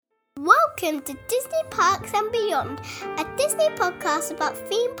Welcome to Disney Parks and Beyond, a Disney podcast about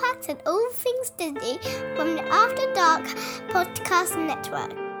theme parks and all things Disney from the After Dark Podcast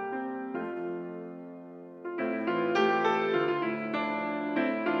Network.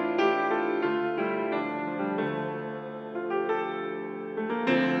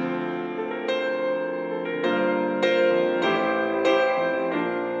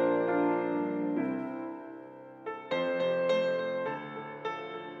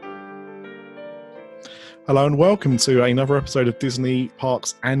 Hello and welcome to another episode of Disney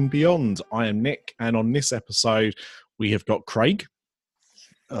Parks and Beyond. I am Nick, and on this episode we have got Craig.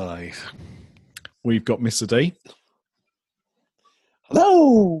 Aye. We've got Mr. D.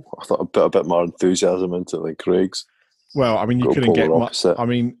 Hello. I thought I'd put a bit more enthusiasm into it than Craig's. Well, I mean, you couldn't get much. Opposite. I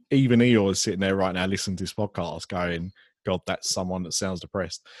mean, even Eeyore is sitting there right now listening to this podcast going, God, that's someone that sounds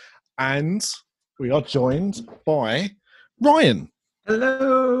depressed. And we are joined by Ryan.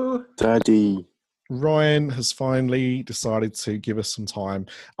 Hello. Daddy. Ryan has finally decided to give us some time.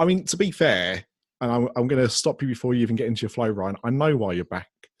 I mean, to be fair, and I'm going to stop you before you even get into your flow, Ryan. I know why you're back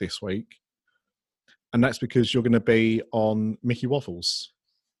this week, and that's because you're going to be on Mickey Waffles.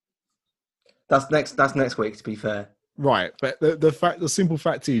 That's next week. To be fair, right? But the simple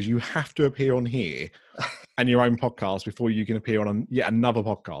fact is, you have to appear on here and your own podcast before you can appear on yet another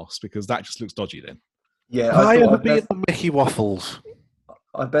podcast, because that just looks dodgy then. Yeah, I ever be at the Mickey Waffles?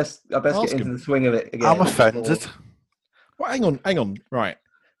 I best get into the swing of it again. I'm offended. Well, hang on. Right,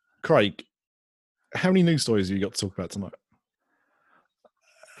 Craig, how many news stories have you got to talk about tonight?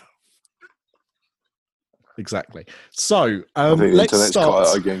 Exactly. So I think the let's internet's start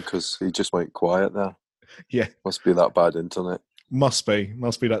quiet again because he just went quiet there. Yeah, must be that bad internet. Must be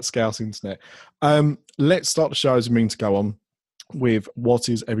that scouse internet. Let's start the show as we mean to go on with what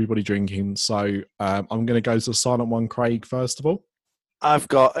is everybody drinking. So I'm going to go to the silent one, Craig, first of all. I've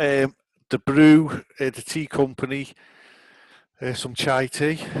got the brew, the tea company, some chai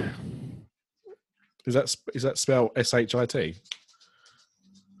tea. Is that spelled S-H-I-T?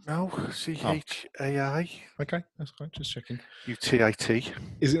 No, C-H-A-I. Okay, that's fine. Just checking. U-T-I-T.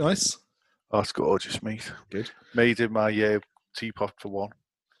 Is it nice? Oh, it's gorgeous, mate. Good. Made in my teapot for one.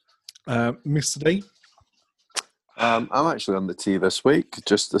 Mr. D? I'm actually on the tea this week.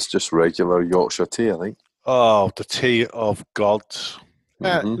 Just regular Yorkshire tea, I think. Oh, the tea of gods.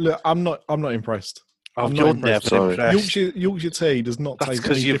 Look, I'm not impressed. You're never impressed. Yorkshire tea does not taste any different to me. That's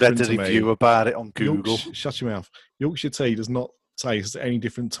because you read the review about it on Google. Shut your mouth. Yorkshire tea does not taste any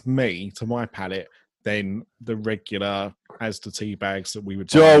different to me, to my palate, than the regular Asda tea bags that we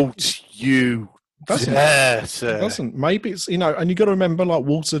would buy. Don't you dare, sir. It doesn't. Maybe it's, and you got to remember, like,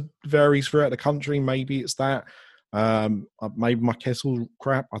 water varies throughout the country. Maybe it's that. Maybe my kettle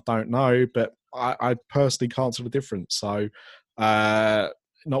crap. I don't know, but I personally can't tell the difference. So,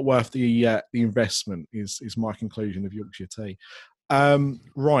 not worth the investment is my conclusion of Yorkshire tea.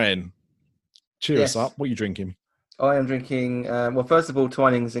 Ryan, cheer us up. What are you drinking? I am drinking. Well, first of all,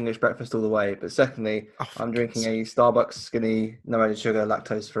 Twinings English breakfast all the way. But secondly, I'm drinking a Starbucks skinny, no added sugar,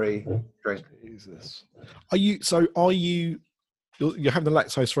 lactose-free drink. Jesus. You're having the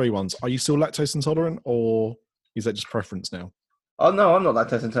lactose-free ones? Are you still lactose intolerant, or is that just preference now? Oh no, I'm not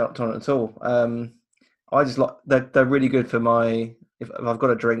lactose intolerant at all. I just like they're really good for my if I've got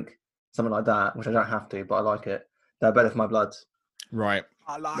to drink something like that, which I don't have to, but I like it. They're better for my blood. Right.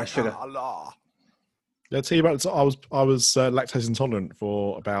 I like sugar. Yeah, I'll tell you about it. I was lactose intolerant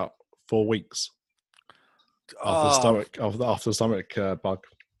for about 4 weeks after the stomach bug.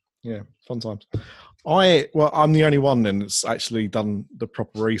 Yeah, fun times. I'm the only one then that's actually done the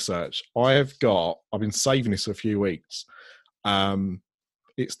proper research. I've been saving this for a few weeks.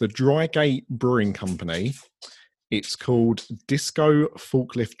 It's the Drygate Brewing Company. It's called Disco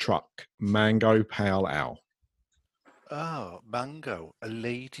Forklift Truck Mango Pale Ale. Oh, mango, a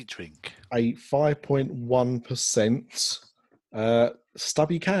lady drink. A 5.1%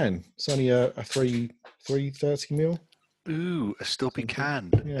 stubby can. It's only a 330ml. Ooh, a stubby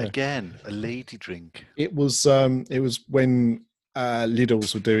can. Yeah. Again, a lady drink. It was when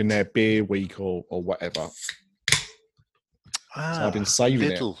Lidl's were doing their beer week or whatever. So I've been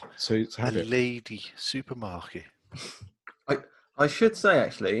saving Lidl, it to have it. Lady supermarket. I should say,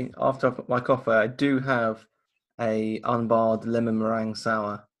 actually, after I put my coffee, I do have a unbarred lemon meringue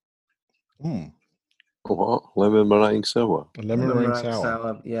sour. What? Lemon meringue sour? A lemon meringue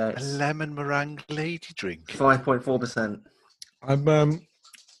sour. Yeah. A lemon meringue lady drink. 5.4%.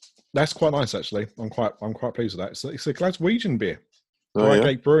 That's quite nice, actually. I'm quite pleased with that. It's a Glaswegian beer.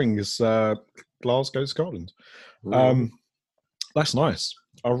 Drygate Brewing is Glasgow, Scotland. That's nice.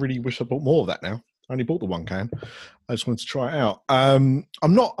 I really wish I bought more of that now. I only bought the one can. I just wanted to try it out. I'm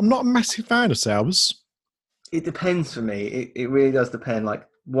not a massive fan of sours. It depends for me. It really does depend. Like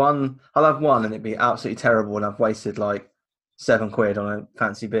I'll have one and it'd be absolutely terrible, and I've wasted like £7 on a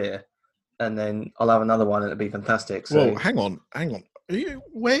fancy beer, and then I'll have another one and it'd be fantastic. So, well, hang on.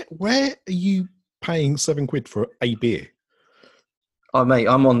 Where are you paying £7 for a beer? oh mate,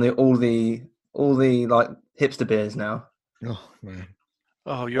 I'm on all the like hipster beers now. Oh man.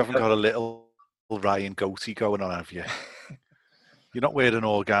 Oh, you haven't got a little Ryan goatee going on, have you? You're not wearing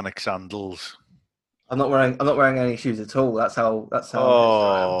organic sandals. I'm not wearing any shoes at all. That's how.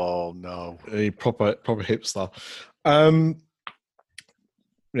 Oh no, A proper hipster.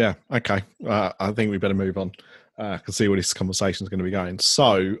 Yeah. Okay. I think we better move on. I can see where this conversation is going to be going.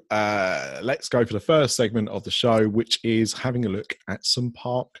 So let's go for the first segment of the show, which is having a look at some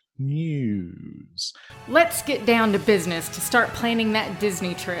park news. Let's get down to business to start planning that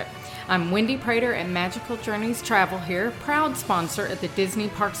Disney trip. I'm Wendy Prater at Magical Journeys Travel here, proud sponsor at the Disney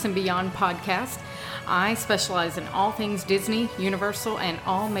Parks and Beyond podcast. I specialize in all things Disney, Universal, and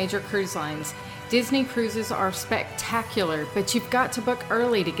all major cruise lines. Disney cruises are spectacular, but you've got to book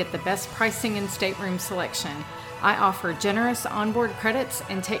early to get the best pricing and stateroom selection. I offer generous onboard credits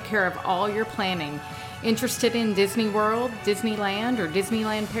and take care of all your planning. Interested in Disney World, Disneyland, or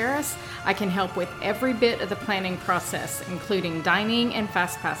Disneyland Paris? I can help with every bit of the planning process, including dining and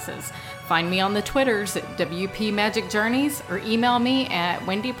fast passes. Find me on the Twitters at WP Magic Journeys or email me at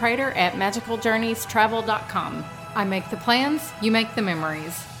wendyprater@magicaljourneystravel.com. I make the plans, you make the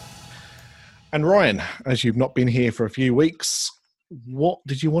memories. And Ryan, as you've not been here for a few weeks, what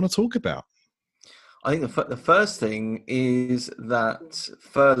did you want to talk about? I think the first thing is that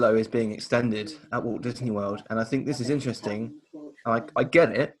furlough is being extended at Walt Disney World, and I think this is interesting. I get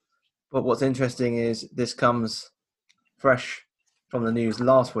it, but what's interesting is this comes fresh from the news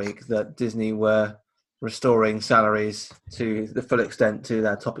last week that Disney were restoring salaries to the full extent to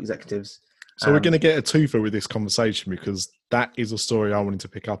their top executives. So we're going to get a twofer with this conversation because that is a story I wanted to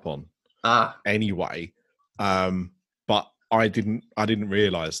pick up on. Anyway, but I didn't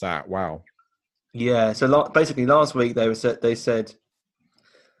realize that. Wow. Yeah, so basically last week they said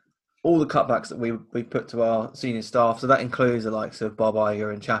all the cutbacks that we put to our senior staff, so that includes the likes of Bob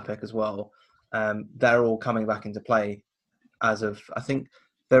Iger and Chapek as well, they're all coming back into play as of, I think,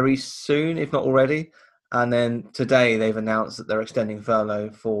 very soon, if not already. And then today they've announced that they're extending furlough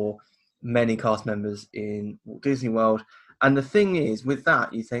for many cast members in Walt Disney World. And the thing is, with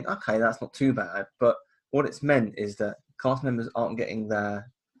that, you think, okay, that's not too bad. But what it's meant is that cast members aren't getting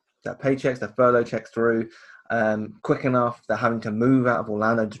their paychecks, their furlough checks through quick enough. They're having to move out of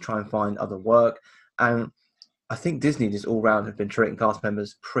Orlando to try and find other work. And I think Disney just all round have been treating cast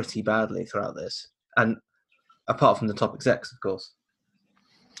members pretty badly throughout this. And apart from the top execs, of course.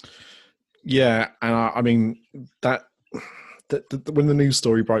 Yeah, and I mean, that when the news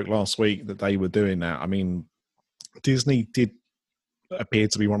story broke last week that they were doing that, I mean, Disney did appear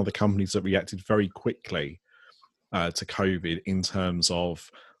to be one of the companies that reacted very quickly to COVID in terms of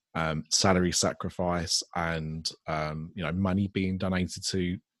salary sacrifice and money being donated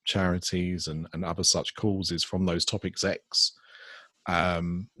to charities and other such causes from those top execs.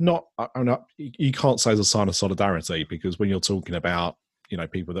 You can't say as a sign of solidarity because when you're talking about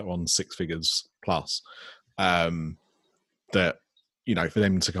people that are on six figures plus, that for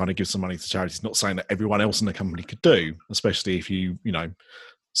them to kind of give some money to charities, not saying that everyone else in the company could do, especially if you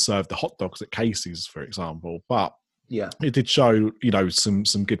serve the hot dogs at Casey's, for example, but yeah, it did show,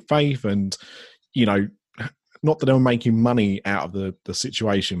 some good faith and, not that they were making money out of the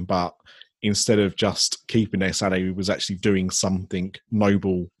situation, but instead of just keeping their salary, was actually doing something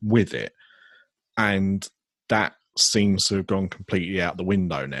noble with it. And that seems to have gone completely out the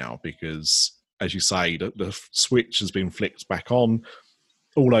window now because, as you say, the switch has been flicked back on.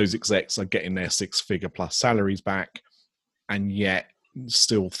 All those execs are getting their six-figure plus salaries back, and yet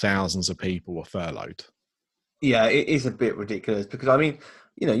still thousands of people are furloughed. Yeah, it is a bit ridiculous because, I mean,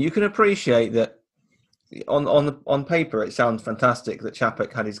 you can appreciate that on paper it sounds fantastic that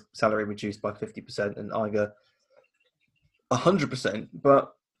Chapek had his salary reduced by 50% and Iger 100%,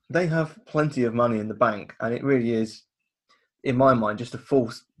 but they have plenty of money in the bank, and it really is, in my mind, just a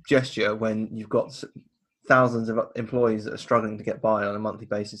false gesture when you've got thousands of employees that are struggling to get by on a monthly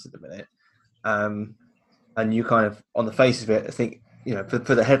basis at the minute. And you kind of, on the face of it, I think,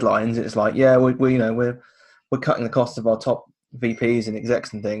 for the headlines, it's like, yeah, we're cutting the cost of our top VPs and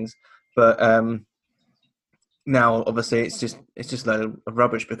execs and things, but now obviously it's just a load of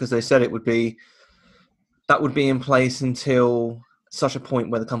rubbish because they said that would be in place until such a point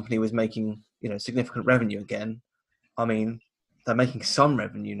where the company was making significant revenue again. I mean, they're making some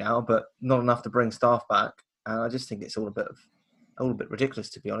revenue now, but not enough to bring staff back. and I just think it's all a bit ridiculous,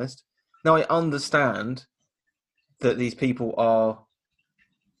 to be honest. Now, I understand that these people are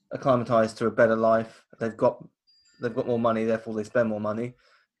acclimatized to a better life. They've got more money, therefore they spend more money.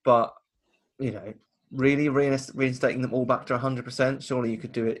 But really reinstating them all back to 100%, surely you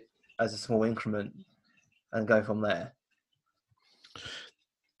could do it as a small increment and go from there.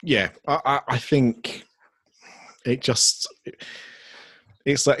 Yeah, I think it's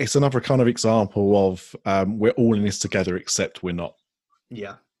another kind of example of we're all in this together except we're not.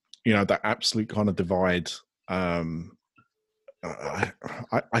 Yeah. That absolute kind of divide. I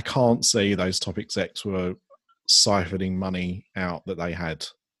can't see those top execs were siphoning money out that they had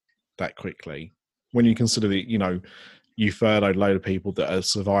that quickly. When you consider that, you furloughed a load of people that are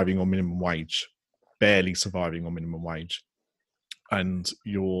surviving on minimum wage, barely surviving on minimum wage, and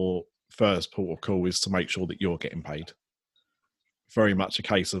your first port of call is to make sure that you're getting paid. Very much a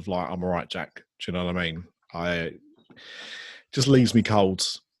case of like, I'm all right, Jack. Do you know what I mean? Just leaves me cold,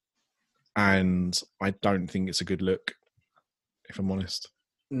 and I don't think it's a good look, if I'm honest.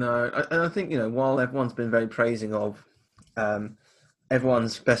 No, and I think, while everyone's been very praising of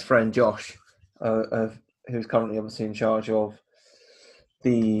everyone's best friend, Josh, who's currently obviously in charge of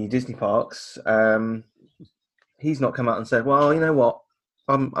the Disney parks, he's not come out and said, well, you know what,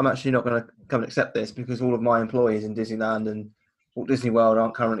 I'm actually not going to come and accept this because all of my employees in Disneyland and Walt Disney World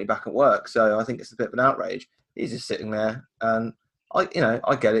aren't currently back at work. So I think it's a bit of an outrage. He's just sitting there, and I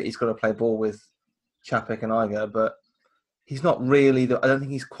get it. He's got to play ball with Chapek and Iger, but he's not really I don't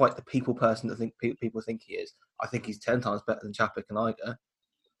think he's quite the people person that people think he is. I think he's 10 times better than Chapek and Iger,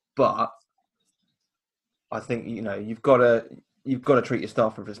 but I think you've got to treat your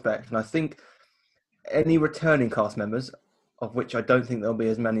staff with respect. And I think any returning cast members, of which I don't think there'll be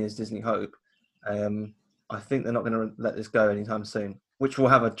as many as Disney hope, I think they're not going to let this go anytime soon, which will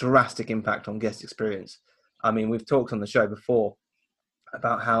have a drastic impact on guest experience. I mean, we've talked on the show before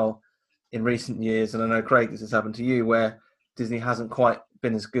about how in recent years, and I know, Craig, this has happened to you, where Disney hasn't quite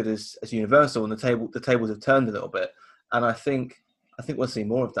been as good as Universal, and the tables have turned a little bit. And I think we'll see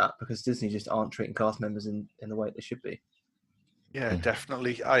more of that because Disney just aren't treating cast members in the way they should be. Yeah,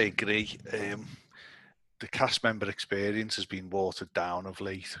 definitely. I agree. The cast member experience has been watered down of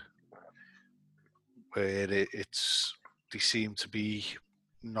late, where they seem to be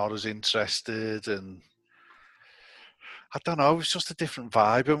not as interested, and I don't know, it was just a different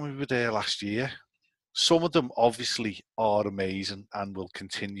vibe when we were there last year. Some of them obviously are amazing and will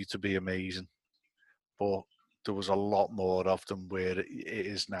continue to be amazing, but there was a lot more of them where it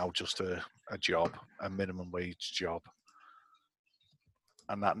is now just a job, a minimum wage job.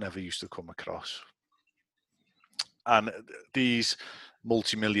 And that never used to come across. And these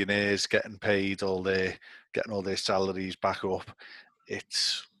multimillionaires getting all their salaries back up,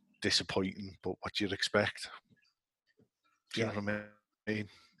 it's disappointing, but what do you expect? Do you know what I mean?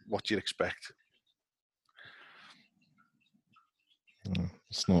 What do you expect?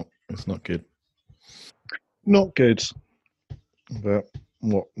 It's not good. Not good. But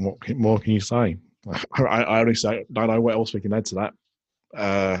what more can you say? I honestly don't know what else we can add to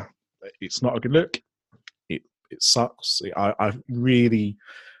that. It's not a good look. It sucks. I really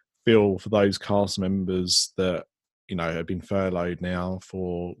feel for those cast members that have been furloughed now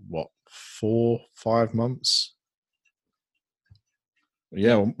for 4-5 months.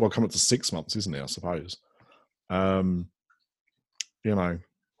 Yeah, well, coming up to 6 months, isn't it? I suppose.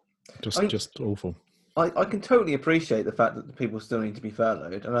 Just awful. I can totally appreciate the fact that the people still need to be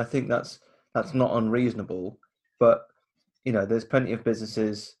furloughed, and I think that's not unreasonable. But there's plenty of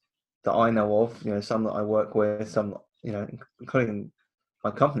businesses that I know of, some that I work with, some including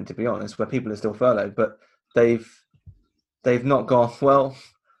my company, to be honest, where people are still furloughed, but they've not gone, well,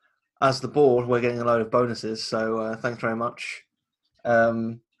 as the board, we're getting a load of bonuses, so thanks very much.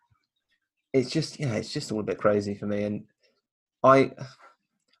 It's just all a bit crazy for me, and I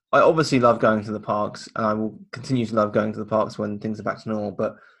obviously love going to the parks, and I will continue to love going to the parks when things are back to normal.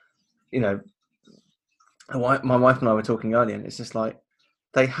 But my wife and I were talking earlier, and it's just like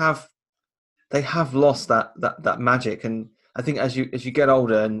they have lost that magic. And I think as you get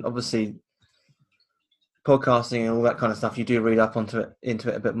older, and obviously podcasting and all that kind of stuff, you do read up into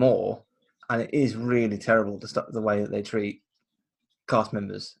it a bit more, and it is really terrible the way that they treat cast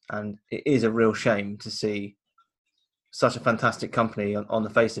members, and it is a real shame to see such a fantastic company on the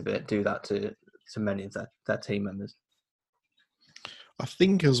face of it do that to many of their team members. I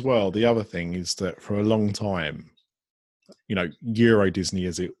think as well, the other thing is that for a long time, Euro Disney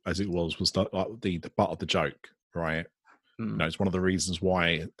as it was the butt of the joke, right? It's one of the reasons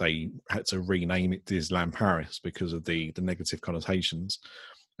why they had to rename it Disneyland Paris, because of the negative connotations.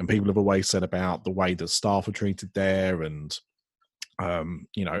 And people have always said about the way the staff are treated there, and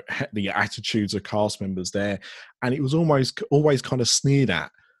the attitudes of cast members there, and it was always kind of sneered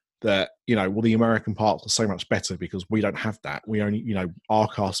at that, well, the American parks are so much better because we don't have that. We only, our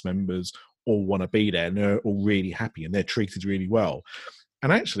cast members all want to be there and they're all really happy and they're treated really well.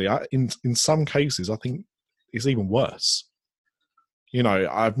 And actually, in some cases, I think it's even worse.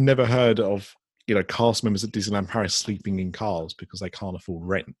 I've never heard of, cast members at Disneyland Paris sleeping in cars because they can't afford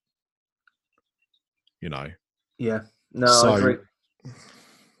rent. Yeah. No, I agree.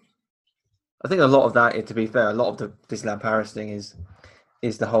 I think a lot of that, to be fair, a lot of the Disneyland Paris thing is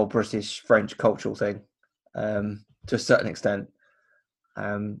the whole British-French cultural thing, to a certain extent.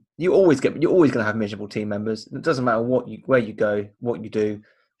 You're always going to have miserable team members. It doesn't matter where you go, what you do,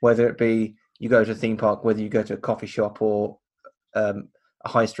 whether it be you go to a theme park, whether you go to a coffee shop or a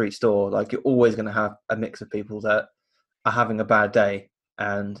high street store. Like, you're always going to have a mix of people that are having a bad day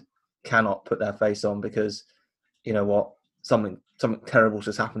and cannot put their face on because, you know what, something terrible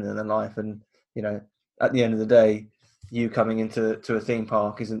just happened in their life, and at the end of the day, you coming into a theme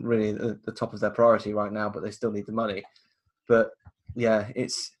park isn't really the top of their priority right now, but they still need the money. But yeah,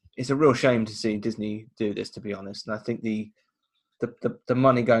 it's a real shame to see Disney do this, to be honest. And I think the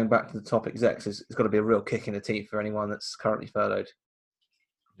money going back to the top execs has got to be a real kick in the teeth for anyone that's currently furloughed.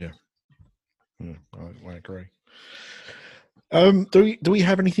 Yeah, I agree. Do we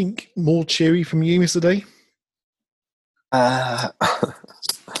have anything more cheery from you, Mr. D?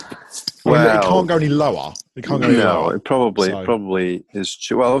 Well, it can't go any lower. It can't go any lower. It probably is.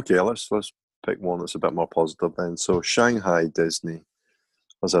 Well, okay, let's pick one that's a bit more positive then. So Shanghai Disney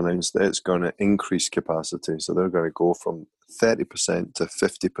has announced that it's going to increase capacity. So they're going to go from 30% to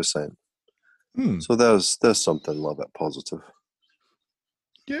 50%. So there's something a little bit positive.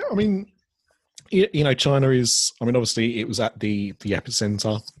 Yeah, I mean, China is. I mean, obviously, it was at the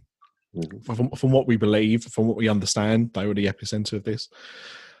epicenter. From what we believe, from what we understand, they were the epicenter of this.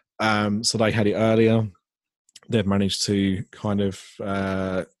 So they had it earlier. They've managed to kind of,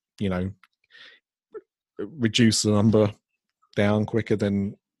 reduce the number down quicker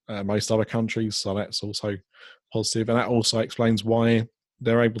than most other countries. So that's also positive. And that also explains why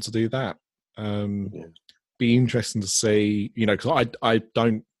they're able to do that. Be interesting to see, because I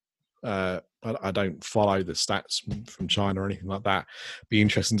don't follow the stats from China or anything like that. Be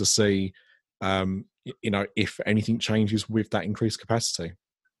interesting to see, if anything changes with that increased capacity.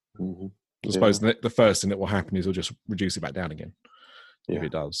 I suppose the first thing that will happen is it'll just reduce it back down again. If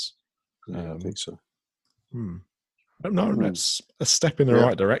it does. I think so. No, that's a step in the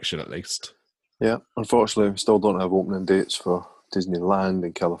right direction, at least. Yeah, unfortunately, we still don't have opening dates for Disneyland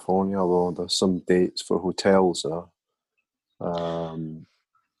in California, although there's some dates for hotels that are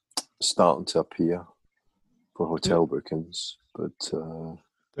starting to appear for hotel bookings. But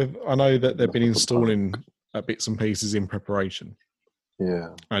I know that they've been installing bits and pieces in preparation.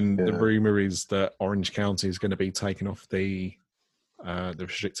 And the rumor is that Orange County is going to be taken off the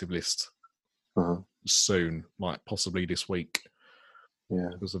restrictive list soon, like possibly this week,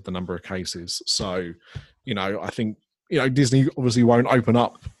 because of the number of cases. So, I think Disney obviously won't open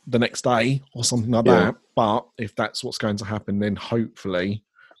up the next day or something like that. But if that's what's going to happen, then hopefully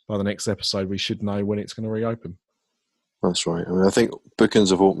by the next episode we should know when it's going to reopen. That's right. I mean, I think bookings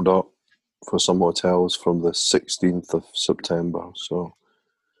have opened up for some hotels from the 16th of September. So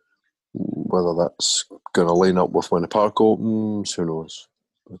whether that's going to line up with when the park opens, who knows?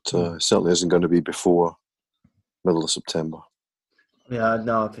 But it certainly isn't going to be before middle of September. Yeah,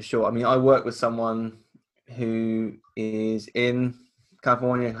 no, for sure. I mean, I work with someone who is in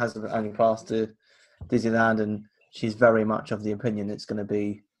California, has an annual pass to Disneyland, and she's very much of the opinion it's going to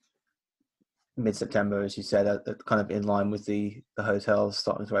be mid-September, as you said, kind of in line with the hotels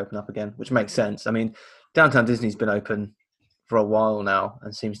starting to open up again, which makes sense. I mean, Downtown Disney's been open for a while now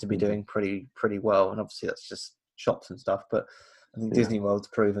and seems to be doing pretty well, and obviously that's just shops and stuff, but I think Disney World's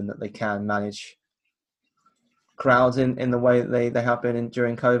proven that they can manage crowds in the way that they have been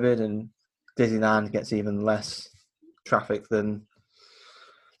during COVID, and Disneyland gets even less traffic than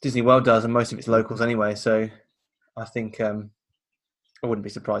Disney World does, and most of it's locals anyway, so I think I wouldn't be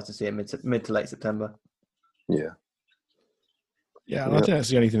surprised to see it mid to late September. Yeah, and I think that's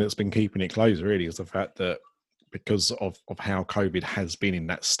the only thing that's been keeping it closed, really, is the fact that because of how COVID has been in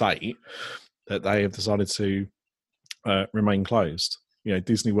that state, that they have decided to remain closed.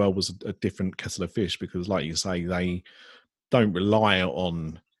 Disney World was a different kettle of fish because, like you say, they don't rely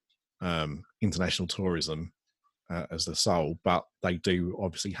on international tourism as the sole, but they do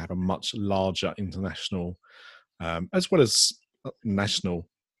obviously have a much larger international as well as national,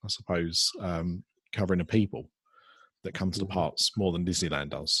 I suppose, covering of people. that come to the parks more than Disneyland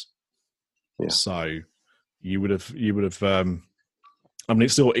does. Yeah. So you would have. I mean,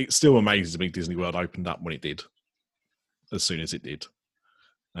 it still amazes me Disney World opened up when it did, as soon as it did.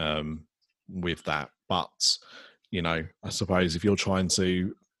 With that, but I suppose if you're trying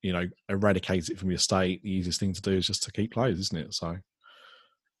to eradicate it from your state, the easiest thing to do is just to keep closed, isn't it? So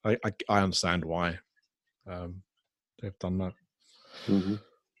I understand why they've done that. Mm-hmm.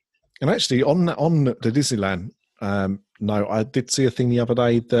 And actually, on the Disneyland, no, I did see a thing the other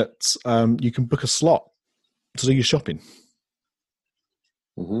day that you can book a slot to do your shopping.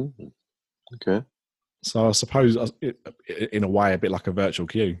 Mm-hmm. Okay. So I suppose, in a way, a bit like a virtual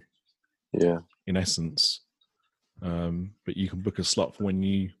queue. Yeah. In essence. But you can book a slot for when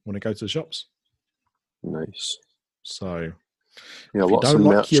you want to go to the shops. Nice. So, yeah, lots of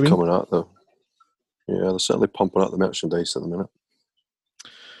merch coming out though. Yeah, they're certainly pumping out the merchandise at the minute.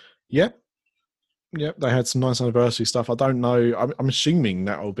 Yep, they had some nice anniversary stuff. I don't know. I'm assuming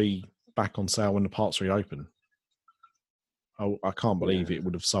that will be back on sale when the parks reopen. I can't believe it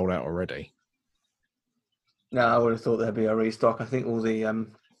would have sold out already. No, I would have thought there'd be a restock. I think all the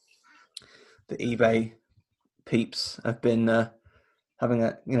eBay peeps have been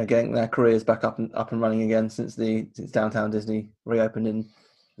getting their careers back up and running again since Downtown Disney reopened, and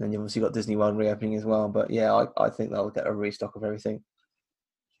then you've obviously got Disney World reopening as well. But yeah, I think they'll get a restock of everything.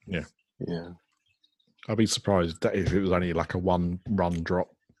 Yeah. I'd be surprised if it was only like a one run drop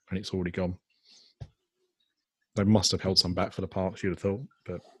and it's already gone. They must have held some back for the parks, you'd have thought,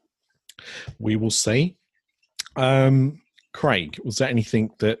 but we will see. Craig, was there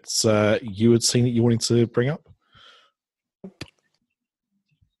anything that you had seen that you wanted to bring up?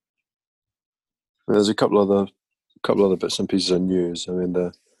 There's a couple other bits and pieces of news. I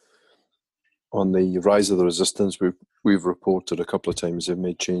mean, on the Rise of the Resistance, we've reported a couple of times they've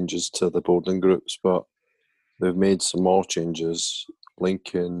made changes to the boarding groups, but they've made some more changes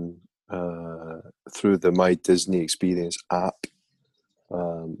linking through the My Disney Experience app.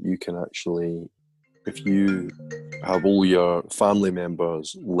 You can actually, if you have all your family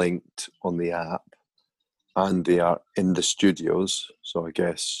members linked on the app and they are in the studios, so I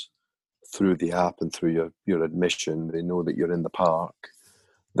guess through the app and through your admission, they know that you're in the park,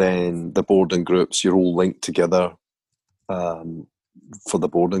 then the boarding groups, you're all linked together for the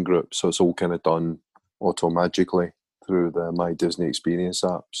boarding group. So it's all kind of done auto-magically through the My Disney Experience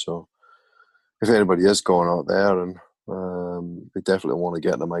app. So if anybody is going out there and they definitely want to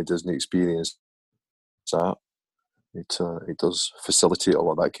get the My Disney Experience app, it does facilitate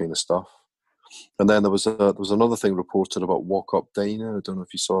all of that kind of stuff. And then there was another thing reported about walk-up dining. I don't know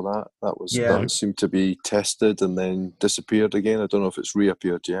if you saw that. That seemed to be tested and then disappeared again. I don't know if it's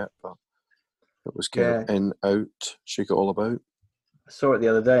reappeared yet, but it was kind of in, out, shake it all about. I saw it the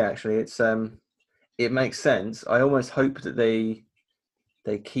other day actually. It makes sense. I almost hope that they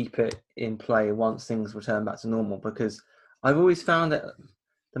keep it in play once things return back to normal, because I've always found that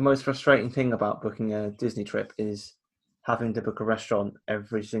the most frustrating thing about booking a Disney trip is having to book a restaurant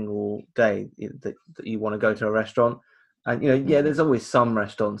every single day that you want to go to a restaurant. And, there's always some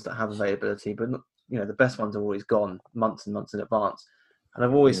restaurants that have availability, but, the best ones are always gone months and months in advance. And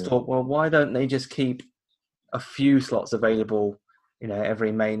I've always thought, well, why don't they just keep a few slots available,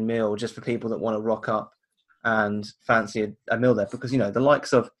 every main meal just for people that want to rock up and fancy a meal there? Because, the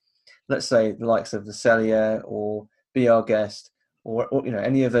likes of, let's say, the Cellier or Be Our Guest or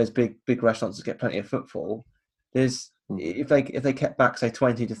any of those big restaurants that get plenty of footfall, if they kept back, say,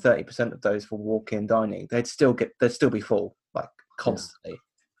 20 to 30% of those for walk-in dining, they'd still be full, like, constantly,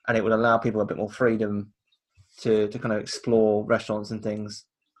 and it would allow people a bit more freedom to kind of explore restaurants and things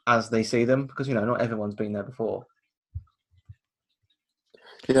as they see them, because not everyone's been there before.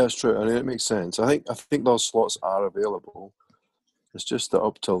 Yeah, it's true. I mean, it makes sense. I think those slots are available. It's just that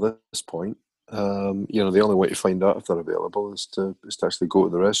up till this point, the only way to find out if they're available is to actually go to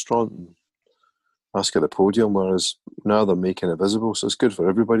the restaurant and ask at the podium, whereas now they're making it visible, so it's good for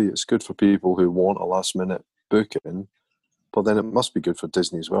everybody. It's good for people who want a last-minute booking, but then it must be good for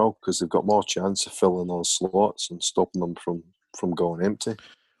Disney as well, because they've got more chance of filling those slots and stopping them from going empty.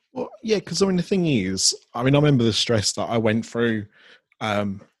 Well, yeah, because the thing is, I remember the stress that I went through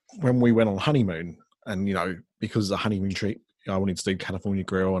when we went on honeymoon, and because the honeymoon trip, I wanted to do California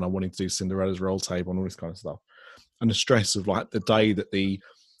Grill and I wanted to do Cinderella's Roll Table and all this kind of stuff, and the stress of like the day that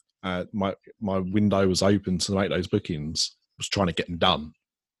my window was open to make those bookings was trying to get them done,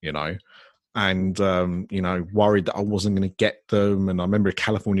 and worried that I wasn't going to get them. And I remember at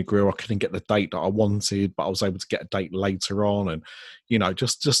California Grill, I couldn't get the date that I wanted, but I was able to get a date later on, and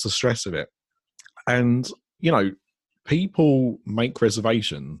just the stress of it. And people make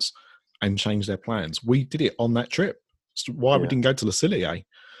reservations and change their plans. We did it on that trip. why we Yeah. didn't go to Le Cellier,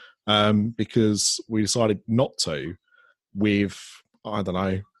 because we decided not to with, I don't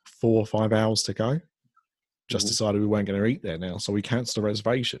know, 4 or 5 hours to go. Just decided we weren't going to eat there now, so we cancelled the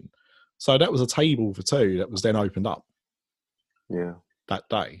reservation. So that was a table for 2 that was then opened up that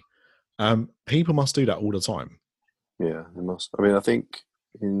day. People must do that all the time. Yeah, they must. I mean, I think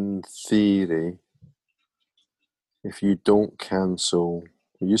in theory, if you don't cancel,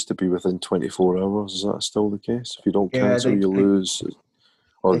 it used to be within 24 hours. Is that still the case? If you don't cancel, you lose.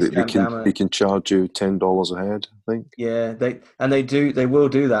 Or they can charge you $10 a head, I think. Yeah, they will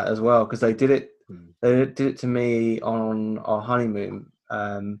do that as well, because they did it. They did it to me on our honeymoon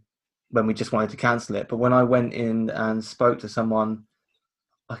when we just wanted to cancel it. But when I went in and spoke to someone,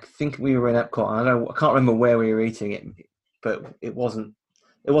 I think we were in Epcot. I can't remember where we were eating it, but it wasn't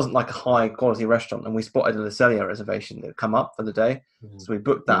like a high quality restaurant. And we spotted a Le Cellier reservation that had come up for the day, so we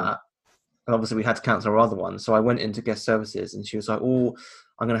booked that. And obviously we had to cancel our other one. So I went into guest services, and she was like, "Oh,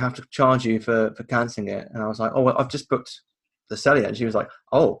 I'm going to have to charge you for cancelling it." And I was like, "Oh, well, I've just booked Le Cellier." And she was like,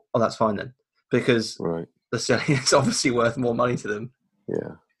 "Oh, that's fine then." Because Le Cellier is obviously worth more money to them.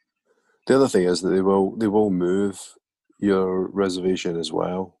 Yeah. The other thing is that they will move your reservation as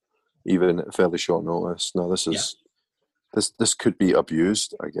well, even at fairly short notice. Now, this could be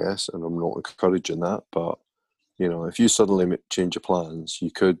abused, I guess, and I'm not encouraging that. But if you suddenly change your plans, you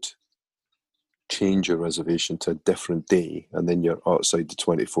could change your reservation to a different day, and then you're outside the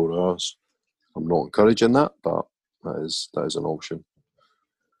 24 hours. I'm not encouraging that, but that is an option.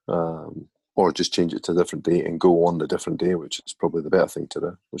 Or just change it to a different date and go on the different day, which is probably the better thing to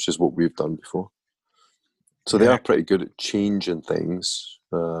do, which is what we've done before. So they are pretty good at changing things,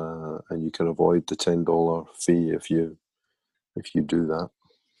 and you can avoid the $10 fee if you do that.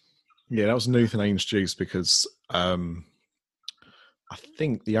 Yeah, that was a new thing they introduced because I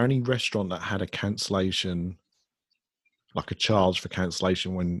think the only restaurant that had a cancellation, like a charge for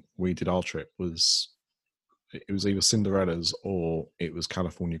cancellation when we did our trip, was either Cinderella's or it was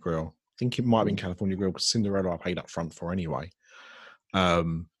California Grill. I think it might have been California Grill because Cinderella I paid up front for anyway.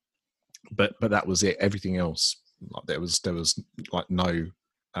 But that was it. Everything else, like, there was like no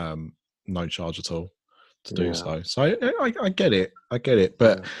charge at all to do so. So I get it.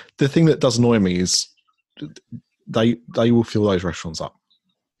 But the thing that does annoy me is they will fill those restaurants up.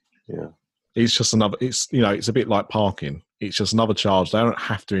 Yeah. It's just another. It's it's a bit like parking. It's just another charge. They don't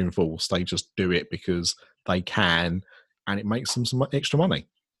have to enforce. They just do it because they can, and it makes them some extra money.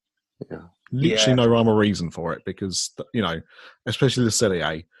 Yeah. Literally no rhyme or reason for it because especially the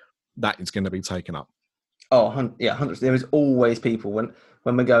Cellier, that is going to be taken up. Oh, yeah, hundreds. There is always people when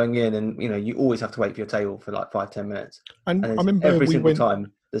we're going in, and you always have to wait for your table for like 5-10 minutes. And I remember every single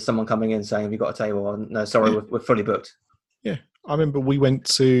time there's someone coming in saying, "Have you got a table?" No, sorry, we're fully booked. Yeah, I remember we went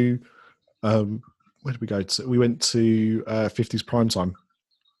to where did we go to? We went to 50s Primetime,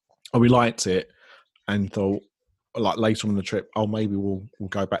 and we liked it, and thought like later on in the trip, maybe we'll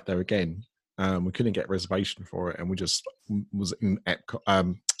go back there again. We couldn't get a reservation for it, and we just was in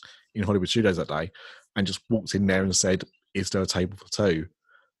Epcot, in Hollywood Studios that day, and just walked in there and said, "Is there a table for 2?"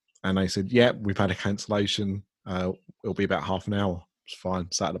 And they said, "Yeah, we've had a cancellation. It'll be about half an hour. It's fine.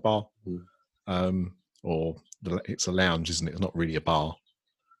 Sat at the bar, or it's a lounge, isn't it? It's not really a bar.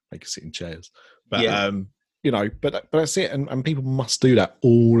 They can sit in chairs, but but that's it. And people must do that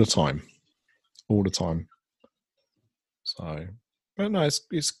all the time. So, but no,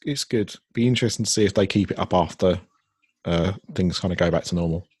 it's good. Be interesting to see if they keep it up after things kind of go back to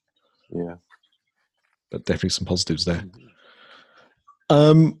normal. Yeah, but definitely some positives there.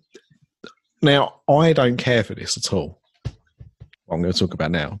 Now, I don't care for this at all. What I'm going to talk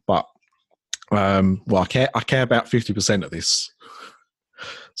about now, but I care about 50% of this.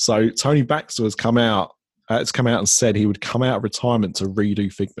 So Tony Baxter has come out and said he would come out of retirement to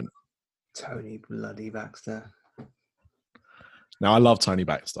redo Figment. Tony bloody Baxter. Now, I love Tony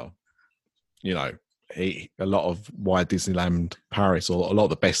Baxter. A lot of why Disneyland Paris, or a lot of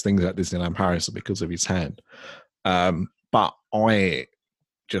the best things at Disneyland Paris are because of his hand. But I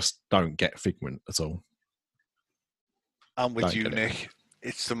just don't get Figment at all. I'm with you, Nick.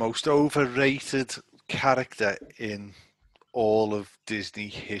 It's the most overrated character in all of Disney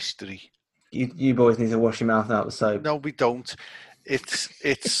history. You boys need to wash your mouth out with soap. No, we don't. It's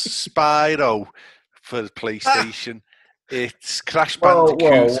Spyro for PlayStation. It's Crash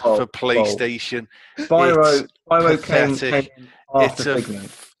Bandicoot for PlayStation. Spyro came after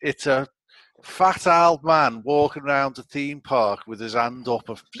Figment. It's a fat old man walking around a theme park with his hand up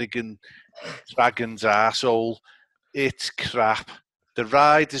a friggin' dragon's arsehole. It's crap. The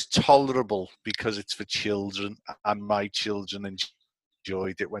ride is tolerable because it's for children, and my children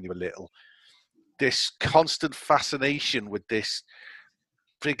enjoyed it when they were little. this constant fascination with this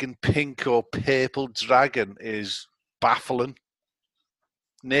friggin' pink or purple dragon is baffling.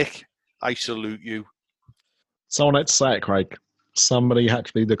 Nick, I salute you. Someone had to say it, Craig. Somebody had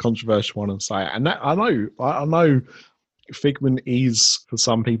to be the controversial one and say it. And that, I know Figment is, for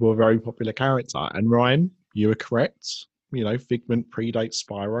some people, a very popular character. And Ryan, you are correct. You know, Figment predates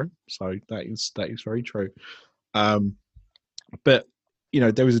Spyro, so that is very true. But you know,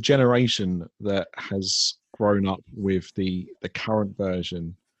 there was a generation that has grown up with the current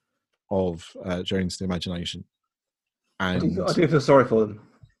version of Journey to the Imagination, and I do feel sorry for them.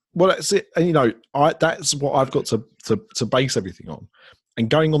 well, that's it. And you know, that's what I've got to base everything on. And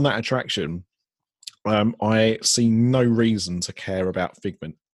going on that attraction, I see no reason to care about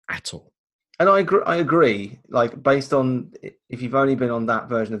Figment at all. And I agree. Like, based on, if you've only been on that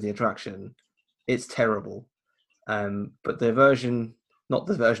version of the attraction, it's terrible. But the version, not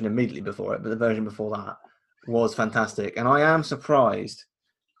the version immediately before it, but the version before that was fantastic. And I am surprised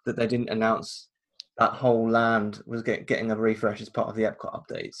that they didn't announce that whole land was getting a refresh as part of the Epcot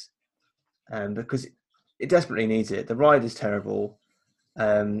updates. Because it desperately needs it. The ride is terrible.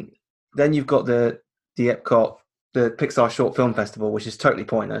 Then you've got the Epcot, the Pixar Short Film Festival, which is totally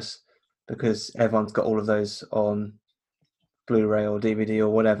pointless because everyone's got all of those on Blu-ray or DVD or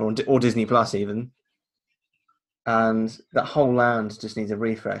whatever, or Disney Plus even. And that whole land just needs a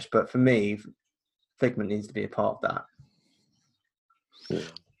refresh. But for me, Figment needs to be a part of that.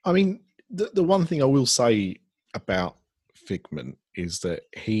 I mean, the one thing I will say about Figment is that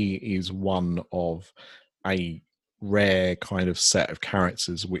he is one of a rare kind of set of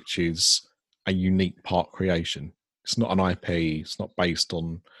characters which is a unique park creation. It's not an IP, it's not based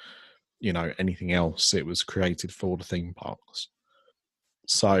on, you know, anything else. It was created for the theme parks.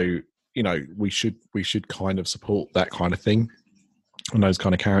 So, you know, we should kind of support that kind of thing and those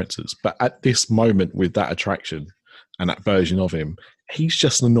kind of characters. But at this moment with that attraction and that version of him, he's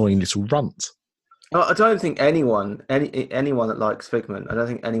just an annoying little runt. I don't think anyone that likes Figment, I don't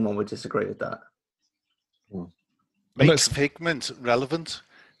think anyone would disagree with that. Make Figment relevant.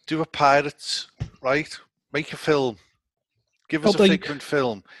 Do a Pirates, right? Make a film. Give us a Figment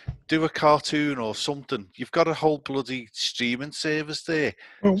film. Do a cartoon or something. You've got a whole bloody streaming service there.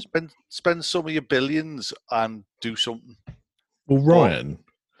 Well, spend some of your billions and do something. Well, Ryan,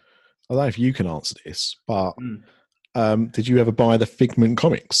 I don't know if you can answer this, but did you ever buy the Figment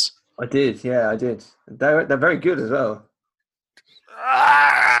comics? I did, yeah, I did. They're very good as well.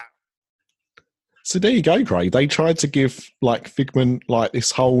 So there you go, Craig. They tried to give like Figment like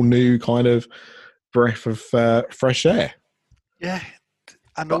this whole new kind of breath of fresh air. Yeah,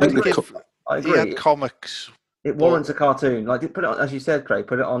 I agree. He had comics. It warrants a cartoon. Like, put it on, as you said, Craig.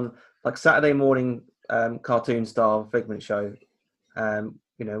 Put it on like Saturday morning cartoon style Figment show. You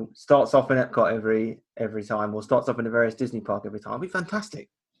know, starts off in Epcot every time, or starts off in a various Disney park every time. It'd be fantastic.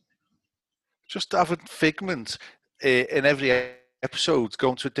 Just having Figment in every episode,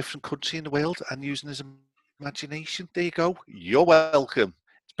 going to a different country in the world and using his imagination. There you go. You're welcome.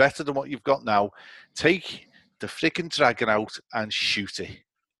 It's better than what you've got now. Take the freaking dragon out and shoot it.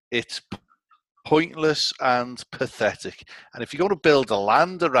 It's pointless and pathetic. And if you're going to build a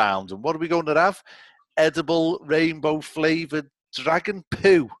land around, and what are we going to have? Edible rainbow flavoured dragon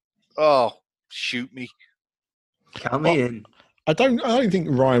poo. Oh, shoot me. Count me in. I don't think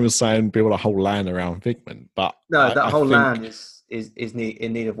Ryan was saying build a whole land around Figment, but no, that whole land is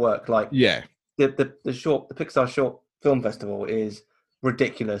in need of work. Like, yeah, the Pixar Short Film Festival is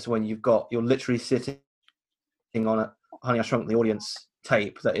ridiculous when you're literally sitting on a Honey, I Shrunk the Audience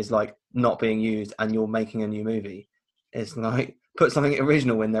tape that is like not being used, and you're making a new movie. It's like, put something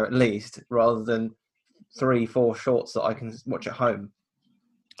original in there at least, rather than 3-4 shorts that I can watch at home.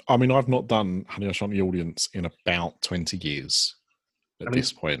 I mean, I've not done Honey, I Shrunk the Audience in about 20 years at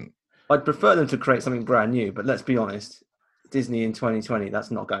this point. I'd prefer them to create something brand new, but let's be honest, Disney in 2020, that's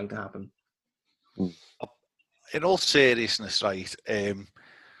not going to happen. In all seriousness, right,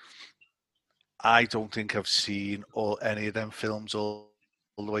 I don't think I've seen any of them films all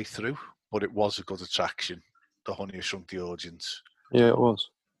the way through, but it was a good attraction, the Honey, I Shrunk the Audience. Yeah, it was.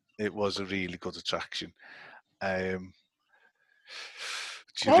 It was a really good attraction. I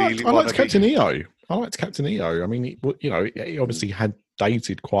liked Captain EO. I liked Captain EO. I mean, he obviously had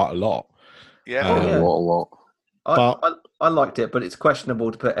dated quite a lot. Yeah, a lot. I liked it, but it's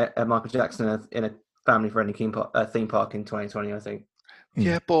questionable to put Michael Jackson in a family-friendly theme park in 2020, I think.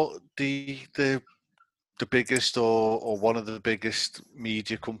 Yeah, but the biggest or one of the biggest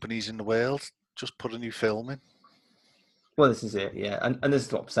media companies in the world just put a new film in. Well, this is it, yeah. And this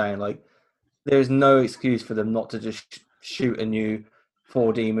is what I'm saying. Like, there is no excuse for them not to just shoot a new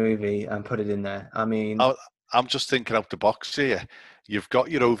 4D movie and put it in there. I mean, I'm just thinking out the box here. You've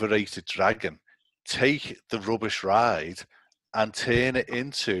got your overrated dragon. Take the rubbish ride and turn it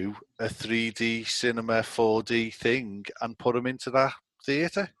into a 3D cinema 4D thing and put them into that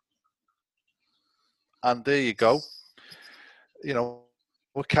theatre. And there you go. You know,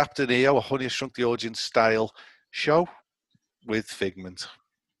 with Captain EO, a Honey I Shrunk the Audience style show with Figment.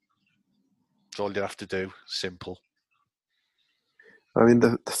 That's all you have to do. Simple. I mean,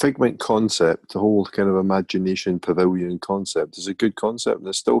 the Figment concept, the whole kind of imagination pavilion concept, is a good concept, and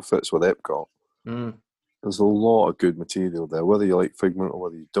it still fits with Epcot. There's a lot of good material there, whether you like Figment or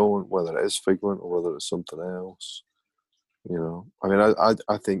whether you don't, whether it is Figment or whether it's something else. You know, I mean,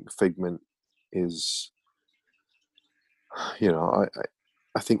 I think Figment is, you know,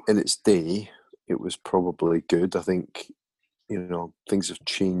 I think in its day it was probably good. I think, you know, things have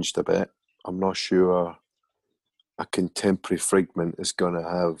changed a bit. I'm not sure a contemporary Figment is going to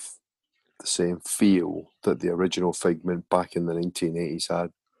have the same feel that the original Figment back in the 1980s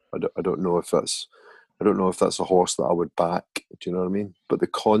had. I don't know if that's a horse that I would back. Do you know what I mean? But the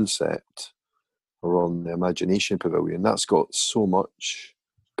concept around the Imagination Pavilion, that's got so much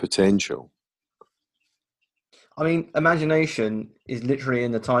potential. I mean, Imagination is literally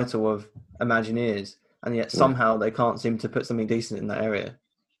in the title of Imagineers, and yet somehow they can't seem to put something decent in that area.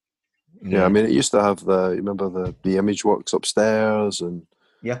 Yeah, I mean, it used to have remember the Image Works upstairs, and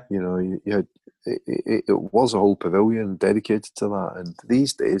yeah, you know, you had it was a whole pavilion dedicated to that. And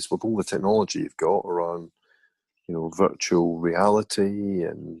these days, with all the technology you've got around, you know, virtual reality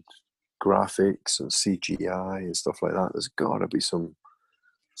and graphics and CGI and stuff like that, there's got to be some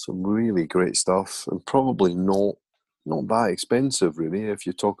really great stuff, and probably not that expensive, really. If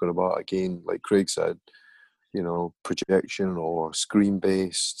you're talking about, again, like Craig said, you know, projection or screen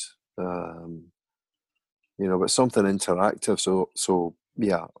based. You know, but something interactive. So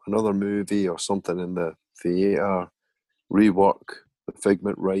yeah, another movie or something in the theatre, rework the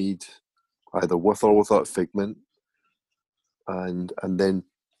Figment ride, either with or without Figment, and then,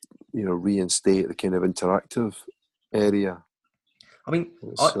 you know, reinstate the kind of interactive area. I mean,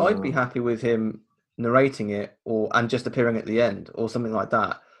 I'd be happy with him narrating it and just appearing at the end or something like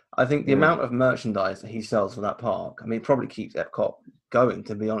that. I think the amount of merchandise that he sells for that park, I mean, it probably keeps Epcot going,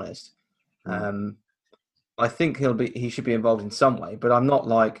 to be honest. I think he should be involved in some way, but I'm not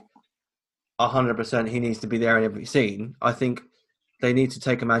like 100% he needs to be there in every scene. I think they need to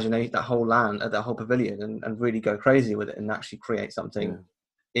take Imagination, that whole land, that whole pavilion, and really go crazy with it and actually create something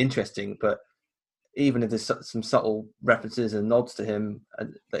interesting. But even if there's some subtle references and nods to him,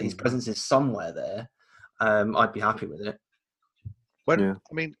 that his presence is somewhere there, I'd be happy with it. I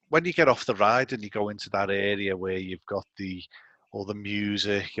mean, when you get off the ride and you go into that area where you've got all the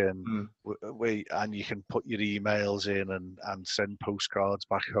music and and you can put your emails in and send postcards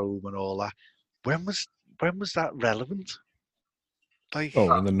back home and all that. When was that relevant? Like,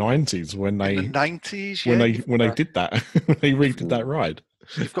 in the 90s when they in the 90s, when they did that, they redid that ride.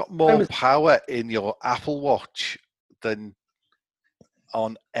 You've got more power in your Apple Watch than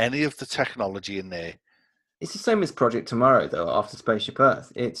on any of the technology in there. It's the same as Project Tomorrow, though. After Spaceship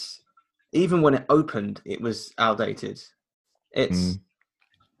Earth, it's even when it opened, it was outdated.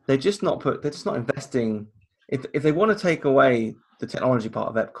 They're just not investing. If they want to take away the technology part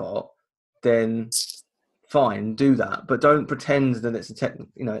of Epcot, then fine, do that. But don't pretend that it's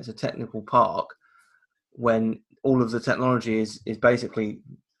a technical park when all of the technology is basically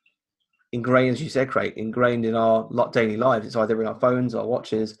ingrained, as you said, Craig, ingrained in our daily lives. It's either in our phones, our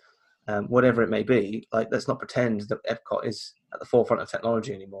watches, whatever it may be. Like, let's not pretend that Epcot is at the forefront of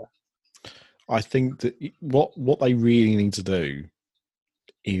technology anymore. I think that what they really need to do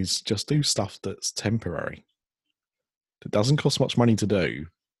is just do stuff that's temporary, that doesn't cost much money to do,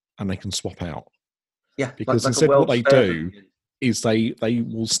 and they can swap out. Yeah, because instead what they do is they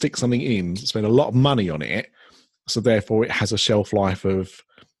will stick something in, spend a lot of money on it, so therefore it has a shelf life of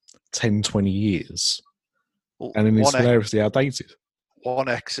 10, 20 years, and then it's hilariously outdated. One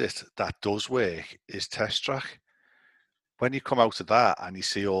exit that does work is Test Track. When you come out of that and you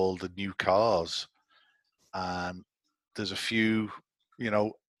see all the new cars, and there's a few, you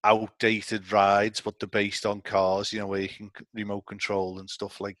know, outdated rides, but they're based on cars, you know, where you can remote control and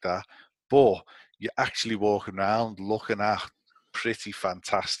stuff like that. But you're actually walking around looking at pretty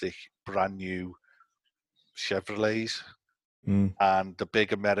fantastic brand new Chevrolets and the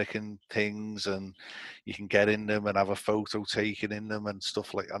big American things, and you can get in them and have a photo taken in them and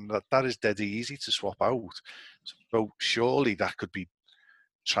stuff like that. And that is dead easy to swap out. So surely that could be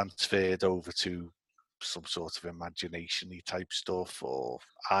transferred over to some sort of imagination-y type stuff or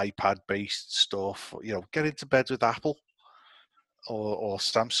iPad-based stuff. You know, get into bed with Apple. or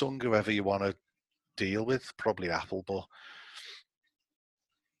Samsung, whoever you want to deal with, probably Apple, but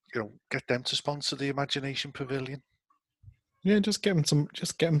get them to sponsor the Imagination Pavilion. Yeah, just get them to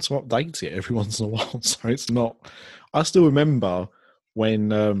update it every once in a while. So it's not. I still remember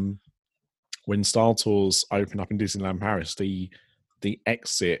when Star Tours opened up in Disneyland Paris, the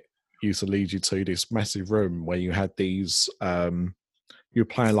exit used to lead you to this massive room where you had these. You were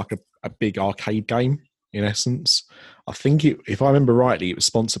playing like a big arcade game in essence. I think if I remember rightly, it was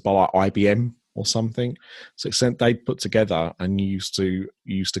sponsored by like IBM or something. So it they put together and you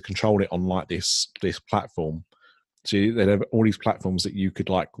used to control it on like this platform. So they'd have all these platforms that you could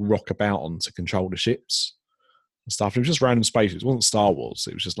like rock about on to control the ships and stuff. It was just random spaceships. It wasn't Star Wars.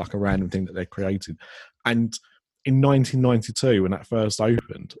 It was just like a random thing that they created. And in 1992, when that first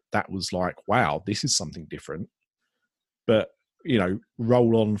opened, that was like, wow, this is something different. But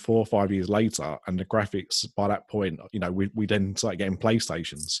roll on 4 or 5 years later, and the graphics by that point, we then start getting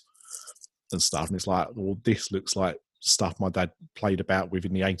PlayStations and stuff, and it's like, well, this looks like stuff my dad played about with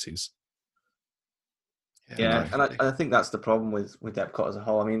in the 80s. Yeah, and I think that's the problem with Epcot as a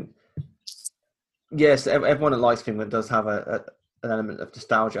whole. I mean, yes, everyone that likes Figment does have an element of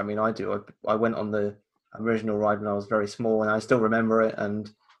nostalgia. I mean, I do. I went on the original ride when I was very small, and I still remember it, and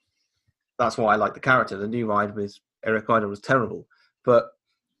that's why I like the character. The new ride with Eric Idle was terrible, but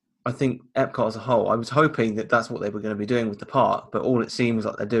I think Epcot as a whole, I was hoping that that's what they were going to be doing with the park, but all it seems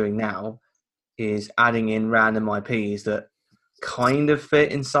like they're doing now is adding in random IPs that kind of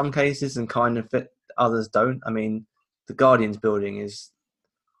fit in some cases and kind of fit others don't. I mean, the Guardians building is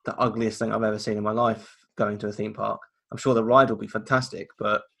the ugliest thing I've ever seen in my life going to a theme park. I'm sure the ride will be fantastic,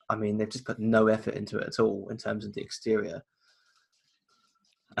 but I mean, they've just put no effort into it at all in terms of the exterior.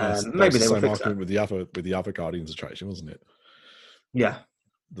 Maybe they will fix that. With the other Guardians attraction, wasn't it? Yeah,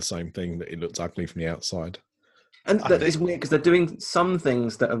 the same thing, that it looks ugly from the outside. And it's weird because they're doing some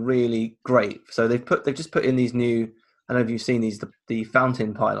things that are really great. So they've just put in these new. I don't know if you've seen these, the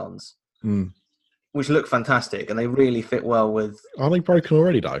fountain pylons, which look fantastic, and they really fit well with. Are they broken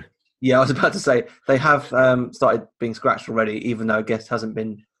already though? Yeah, I was about to say they have started being scratched already, even though guest hasn't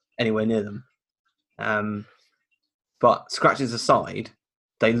been anywhere near them. But scratches aside,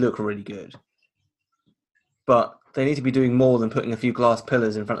 they look really good. But they need to be doing more than putting a few glass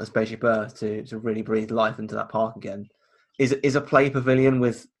pillars in front of Spaceship Earth to really breathe life into that park again. Is a play pavilion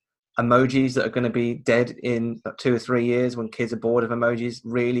with emojis that are going to be dead in 2 or 3 years when kids are bored of emojis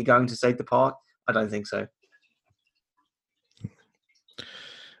really going to save the park? I don't think so.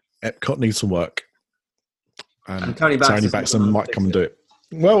 Epcot needs some work. And Tony Baxton might come and do it.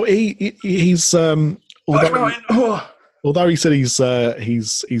 Well, he's although he said he's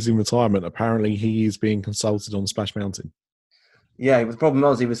in retirement, apparently he is being consulted on Splash Mountain. Yeah, the problem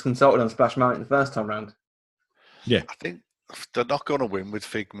was he was consulted on Splash Mountain the first time round. Yeah, I think they're not going to win with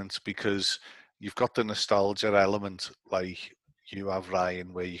Figment because you've got the nostalgia element, like you have,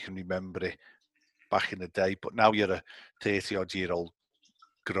 Ryan, where you can remember it back in the day. But now you're a 30-odd-year-old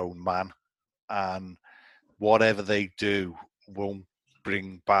grown man, and whatever they do won't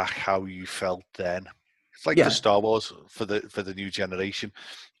bring back how you felt then. It's like the Star Wars for the new generation.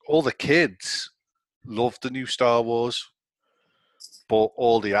 All the kids love the new Star Wars, but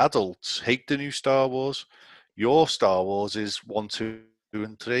all the adults hate the new Star Wars. Your Star Wars is 1, 2,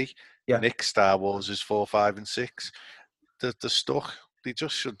 and 3. Yeah. Nick's Star Wars is 4, 5, and 6. They're stuck. They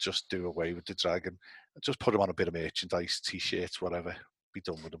should just do away with the dragon. Just put them on a bit of merchandise, t-shirts, whatever. Be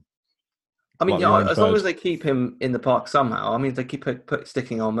done with them. I mean, as long as they keep him in the park somehow. I mean, if they keep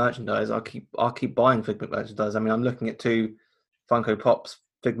sticking on merchandise, I'll keep buying Figment merchandise. I mean, I'm looking at 2 Funko Pops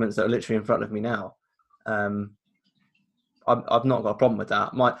Figments that are literally in front of me now. I've not got a problem with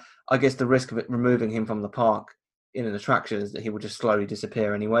that. I guess the risk of it removing him from the park in an attraction is that he will just slowly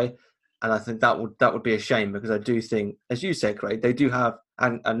disappear anyway. And I think that would be a shame, because I do think, as you said, Craig, they do have,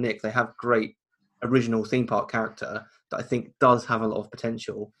 and Nick, they have great original theme park character that I think does have a lot of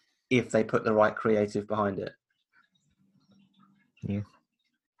potential if they put the right creative behind it. Yeah,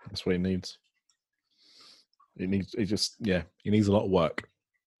 that's what it needs. It needs a lot of work.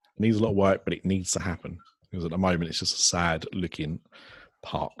 It needs a lot of work, but it needs to happen, because at the moment it's just a sad looking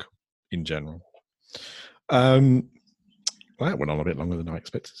park in general. That went on a bit longer than I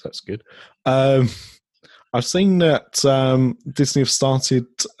expected, so that's good. I've seen that Disney have started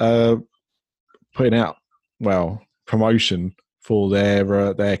putting out, promotion for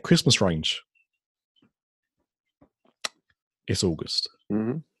their Christmas range. It's August.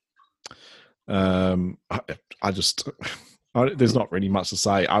 Mm-hmm. There's not really much to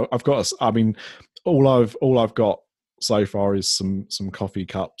say. All I've got so far is some coffee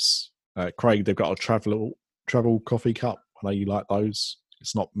cups. Craig, they've got a travel coffee cup. I know you like those.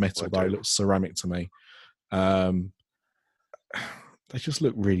 It's not metal though; it looks ceramic to me. They just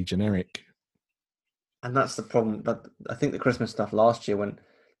look really generic. And that's the problem. That I think the Christmas stuff last year, when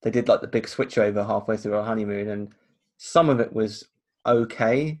they did like the big switchover halfway through our honeymoon, and some of it was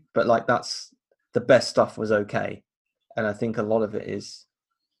okay, but like that's the best stuff was okay, and I think a lot of it is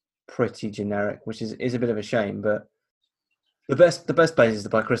pretty generic, which is a bit of a shame. But the best places to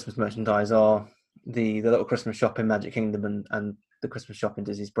buy Christmas merchandise are the little Christmas shop in Magic Kingdom and the Christmas shop in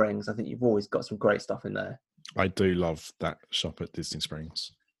Disney Springs. I think you've always got some great stuff in there. I do love that shop at Disney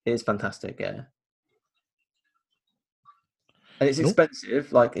Springs. It is fantastic, yeah. And it's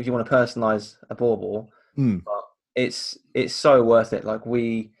expensive, like if you want to personalize a bauble, but it's so worth it. Like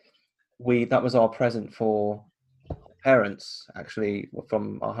we that was our present for parents actually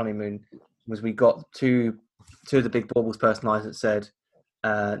from our honeymoon, was we got two of the big baubles personalized that said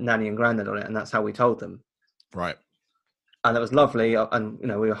Nanny and Grandad on it, and that's how we told them. Right. And that was lovely, and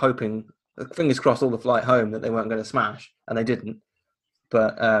we were hoping, fingers crossed, all the flight home that they weren't going to smash, and they didn't.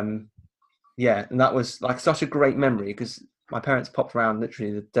 But yeah, and that was like such a great memory, because my parents popped around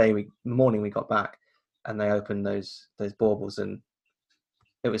literally the morning we got back, and they opened those baubles, and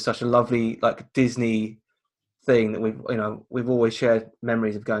it was such a lovely like Disney thing that we've always shared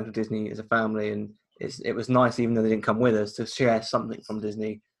memories of going to Disney as a family, and it was nice, even though they didn't come with us, to share something from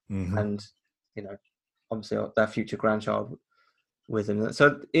Disney, and obviously their future grandchild with them.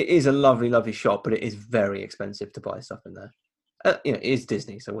 So it is a lovely, lovely shop, but it is very expensive to buy stuff in there. It is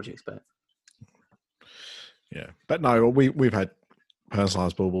Disney, so what do you expect? Yeah, but no, we've had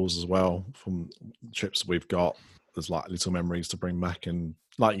personalised baubles as well from trips that we've got. There's like little memories to bring back, and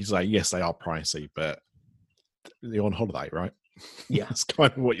like you say, yes, they are pricey, but you're on holiday, right? Yeah, it's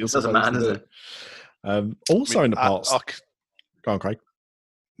kind of what you're supposed matter, to do. does it? Also, in the past, go on, Craig.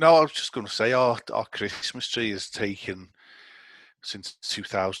 No, I was just going to say our Christmas tree has taken since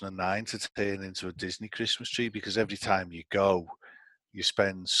 2009 to turn into a Disney Christmas tree, because every time you go, you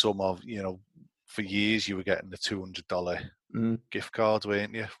spend some of, for years you were getting the $200 gift card,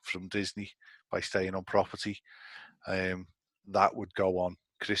 weren't you, from Disney by staying on property. That would go on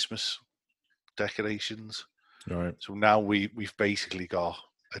Christmas decorations. Right. So now we've basically got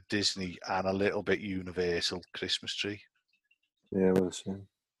a Disney and a little bit Universal Christmas tree. Yeah, we're the same.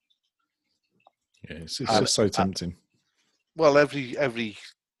 Yeah, it's just so tempting. Well, every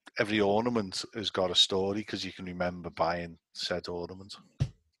ornament has got a story, because you can remember buying said ornament.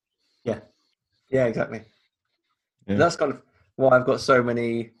 Yeah, exactly. Yeah. That's kind of why I've got so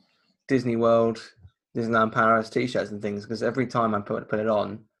many Disney World, Disneyland Paris T-shirts and things, because every time I put it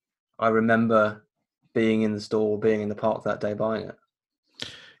on, I remember being in the store, being in the park that day, buying it.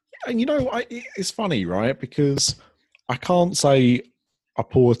 And it's funny, right? Because I can't say I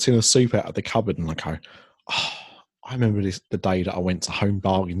pour a tin of soup out of the cupboard and I go, oh, I remember the day that I went to Home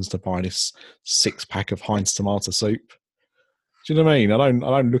Bargains to buy this 6-pack of Heinz tomato soup. Do you know what I mean? I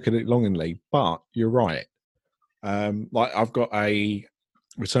don't look at it longingly, but you're right. Like I've got a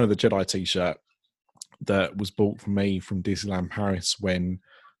Return of the Jedi T-shirt that was bought for me from Disneyland Paris when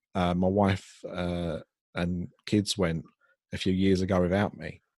my wife and kids went a few years ago without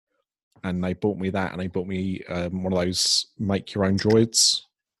me. And they bought me that, and they bought me one of those make your own droids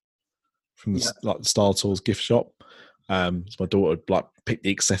from the Star Tours gift shop. So my daughter picked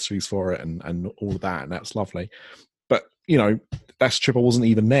the accessories for it and all of that, and that's lovely. But that trip I wasn't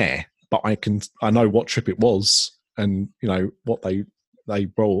even there, but I know what trip it was, and what they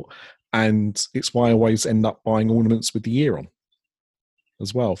brought, and it's why I always end up buying ornaments with the year on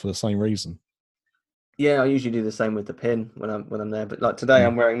as well, for the same reason. Yeah, I usually do the same with the pin when I'm there. But like today,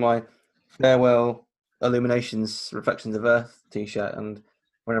 I'm wearing my Farewell Illuminations Reflections of Earth T-shirt, and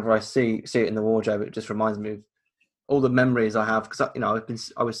whenever I see it in the wardrobe, it just reminds me of all the memories I have, because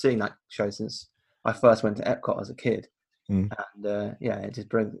I was seeing that show since I first went to Epcot as a kid, and it just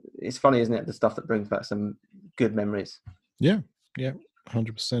it's funny, isn't it, the stuff that brings back some good memories. Yeah,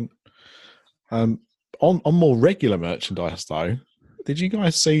 100%. On more regular merchandise though, did you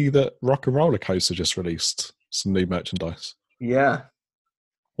guys see that Rock and Roller Coaster just released some new merchandise? Yeah.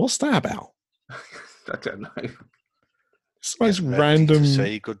 What's that about? I don't know. It's the most random. To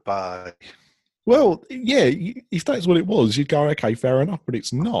say goodbye. Well, yeah, if that's what it was, you'd go, okay, fair enough, but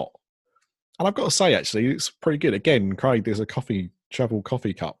it's not. And I've got to say, actually, it's pretty good. Again, Craig, there's a travel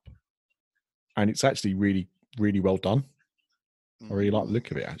coffee cup, and it's actually really, really well done. I really like the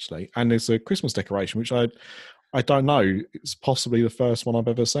look of it, actually. And there's a Christmas decoration, which I don't know. It's possibly the first one I've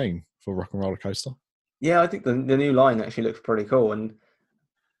ever seen for Rock and Roller Coaster. Yeah, I think the new line actually looks pretty cool. And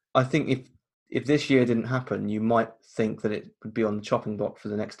I think if this year didn't happen, you might think that it would be on the chopping block for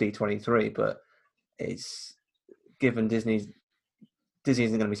the next D23, but it's given Disney isn't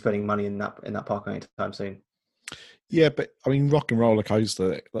going to be spending money in that park anytime soon. Yeah, but I mean, Rock and Roller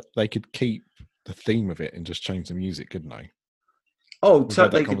Coaster, they could keep the theme of it and just change the music, couldn't they? Oh, We've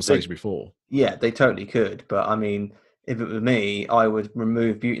had that conversation before. Yeah, they totally could. But I mean, if it was me, I would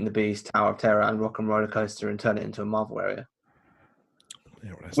remove Beauty and the Beast, Tower of Terror, and Rock and Roller Coaster and turn it into a Marvel area.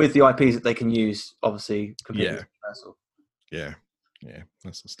 Yeah, well, with the IPs that they can use, obviously, completely universal. Yeah,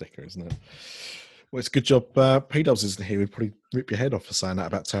 that's the sticker, isn't it? Well, it's a good job P-Dubs isn't here. We'd probably rip your head off for saying that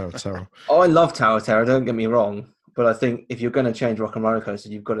about Tower of Terror. Oh, I love Tower of Terror, don't get me wrong. But I think if you're going to change Rock and Roller Coaster,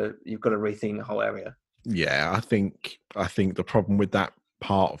 you've got to retheme the whole area. Yeah, I think the problem with that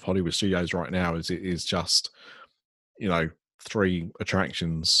part of Hollywood Studios right now is it is just, 3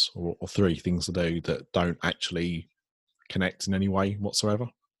 attractions or 3 things to do that don't actually connect in any way whatsoever.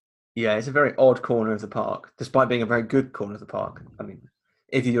 Yeah, it's a very odd corner of the park, despite being a very good corner of the park. I mean,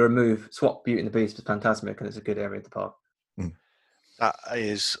 if you swap Beauty and the Beast with Fantasmic, and it's a good area of the park. That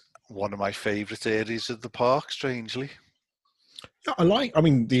is one of my favourite areas of the park, strangely. Yeah,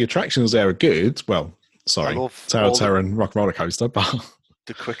 the attractions there are good. Well, sorry, Tower of Terror and Rock and Roller Coaster, but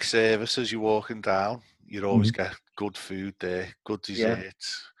the quick service as you're walking down, you always get good food there, good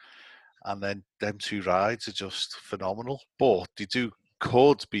desserts, and then them 2 rides are just phenomenal. But they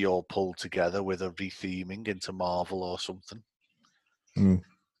could be all pulled together with a retheming into Marvel or something.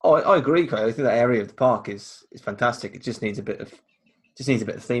 Oh, I agree, Craig. I think that area of the park is fantastic. It just needs a bit of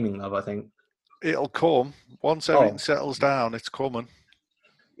theming, love. I think it'll come once everything settles down. It's coming.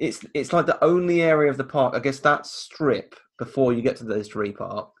 It's like the only area of the park. I guess that strip before you get to those 3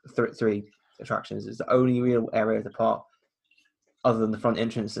 attractions is the only real area of the park, other than the front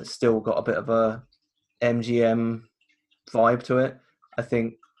entrance, that's still got a bit of a MGM vibe to it. I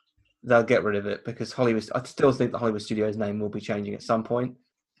think they'll get rid of it because I still think the Hollywood Studios name will be changing at some point.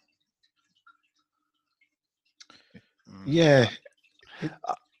 Yeah.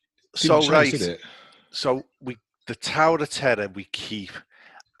 So the Tower of Terror we keep,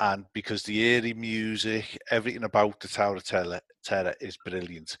 and because the eerie music, everything about the Tower of Terror is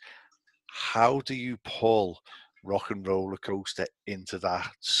brilliant. How do you pull Rock and Roller Coaster into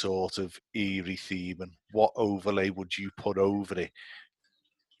that sort of eerie theme, and what overlay would you put over it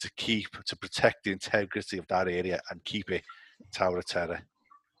to protect the integrity of that area and keep it Tower of Terror?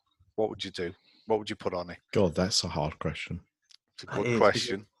 What would you do? What would you put on it? God, that's a hard question. It's a good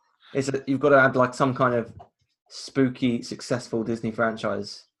question. You've got to add like some kind of spooky, successful Disney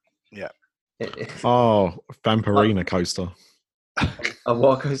franchise. Yeah. Vampirina coaster. A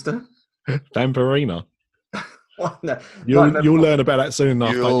what coaster? Vampirina. No. You'll learn about that soon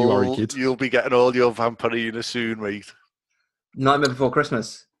enough, don't you worry, kid? You'll be getting all your Vampirina soon, mate. Nightmare Before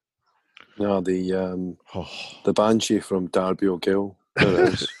Christmas. No, the Banshee from Darby O'Gill. There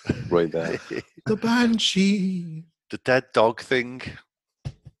it is, right there. The Banshee. The dead dog thing.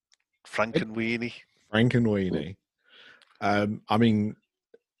 Frankenweenie.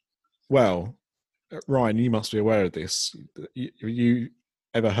 Well, Ryan, you must be aware of this. You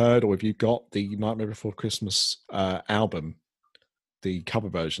ever heard or have you got the Nightmare Before Christmas album, the cover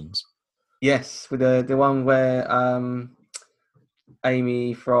versions? Yes, with the one where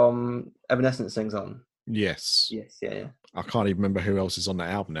Amy from Evanescence sings on. Yes. Yeah. I can't even remember who else is on that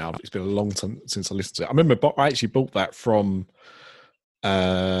album now. It's been a long time since I listened to it. I remember I actually bought that from...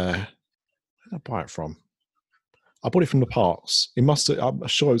 where did I buy it from? I bought it from the parks. I'm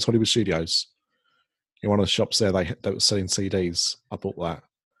sure it was Hollywood Studios. In one of the shops there, they were selling CDs. I bought that.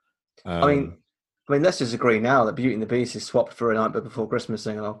 I mean, let's just agree now that Beauty and the Beast is swapped for a Nightmare Before Christmas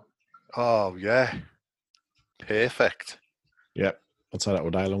sing-along. Oh, yeah. Perfect. Yeah, I'll say that all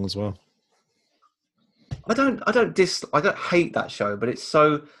day long as well. I don't hate that show, but it's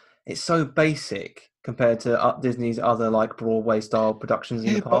so basic compared to Disney's other like Broadway style productions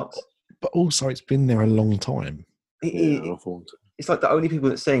in the parks. But also, it's been there a long time. It's like the only people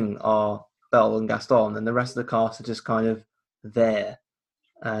that sing are Belle and Gaston, and the rest of the cast are just kind of there,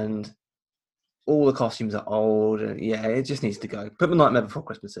 and all the costumes are old. And yeah, it just needs to go. Put the Nightmare Before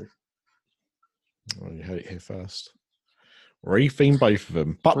Christmas in. Well, you heard it here first. Retheme both of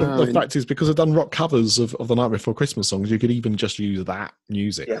them. But the fact is, because I've done rock covers of the Night Before Christmas songs, you could even just use that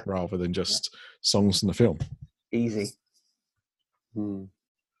music rather than just songs from the film. Easy. Done.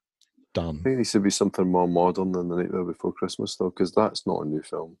 I think there needs to be something more modern than The Nightmare Before Christmas, though, because that's not a new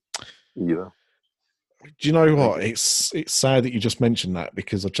film either. Do you know what? It's sad that you just mentioned that,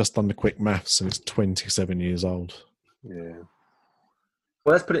 because I've just done the quick maths and it's 27 years old. Yeah.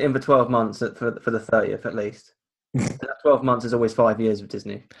 Well, let's put it in for 12 months for the 30th at least. 12 months is always 5 years with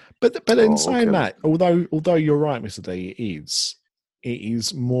Disney. But then saying that, although you're right, Mr. D, it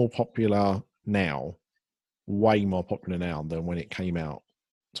is more popular now way more popular now than when it came out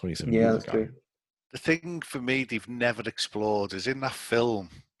 27 Yeah, years that's ago. true. The thing for me they've never explored is in that film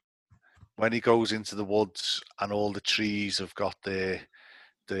when he goes into the woods and all the trees have got the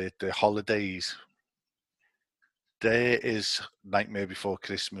holidays. There is Nightmare Before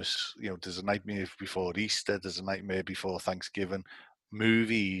Christmas. You know, there's a Nightmare Before Easter. There's a Nightmare Before Thanksgiving.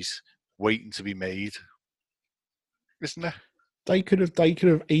 Movies waiting to be made, isn't there? They could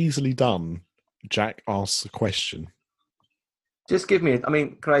have easily done Jack Asks a Question. Just give me,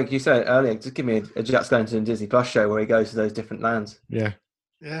 Craig, you said it earlier, just give me a Jack Skellington Disney Plus show where he goes to those different lands. Yeah.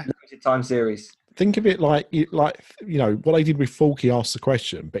 Yeah. Limited time series. Think of it like what they did with Forky Asks the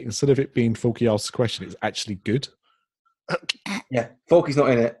Question, but instead of it being Forky Asks the Question, it's actually good. Yeah, Forky's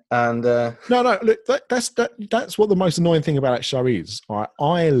not in it, and No. Look, that's what the most annoying thing about that show is.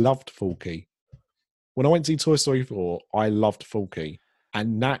 I loved Forky. When I went to see Toy Story 4, I loved Forky,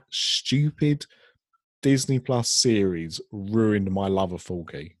 and that stupid Disney Plus series ruined my love of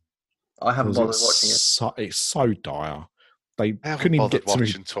Forky. I haven't bothered watching it. It's so dire. They I haven't couldn't even bothered get to me.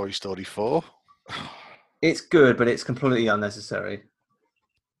 watching Toy Story 4. It's good, but it's completely unnecessary.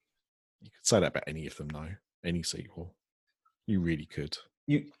 You could say that about any of them, though. Any sequel, you really could.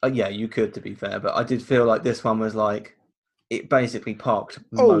 You could, to be fair, but I did feel like this one was like it basically parked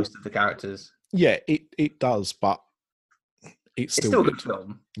most of the characters. Yeah, it does, but it's still a good. good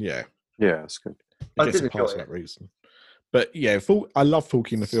film. Yeah, it's good. I It gets did a pass enjoy for it. that reason. But yeah, I love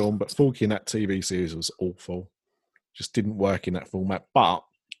Forky in the film, but Forky in that TV series was awful. Just didn't work in that format. But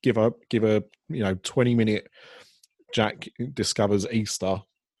give a 20-minute Jack discovers Easter,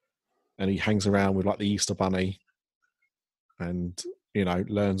 and he hangs around with like the Easter Bunny, and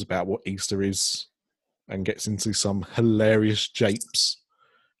learns about what Easter is, and gets into some hilarious japes.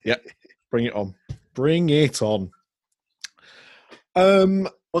 Yep, bring it on. Bring it on.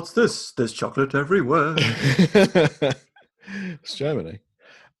 What's this? There's chocolate everywhere. It's Germany.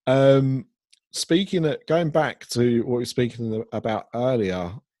 Going back to what we were speaking about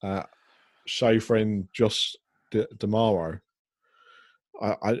earlier, show friend Josh DeMaro.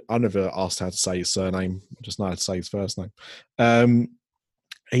 I never asked how to say his surname. I just know how to say his first name.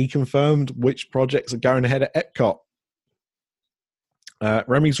 He confirmed which projects are going ahead at Epcot.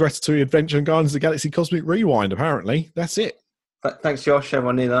 Remy's Ratatouille Adventure and Guardians of the Galaxy Cosmic Rewind, apparently. That's it. Thanks, Josh.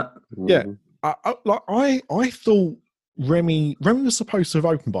 Everyone knew that. Yeah. I thought Remy was supposed to have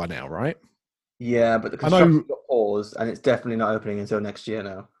opened by now, right? Yeah, but the construction got paused, and it's definitely not opening until next year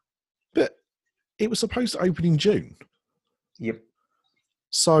now. But it was supposed to open in June. Yep.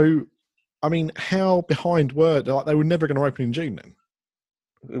 So, I mean, how behind were they? Like, they were never going to open in June then?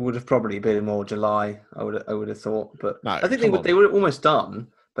 It would have probably been more July, I would have thought. But No, I think they were almost done.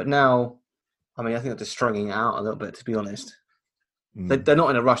 But now, I think they're just stringing it out a little bit, to be honest. They're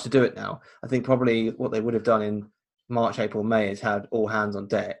not in a rush to do it now. I think probably what they would have done in March, April, May is had all hands on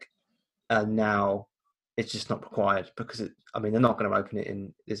deck. And now it's just not required because they're not going to open it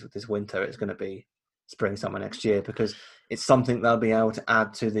in this winter. It's going to be spring, summer next year because it's something they'll be able to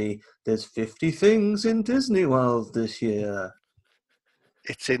add to there's 50 things in Disney World this year.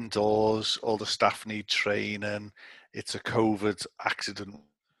 It's indoors. All the staff need training. It's a COVID accident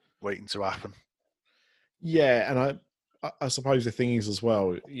waiting to happen. Yeah, and I suppose the thing is as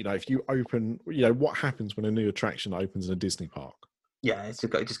well, if you open, what happens when a new attraction opens in a Disney park? Yeah, it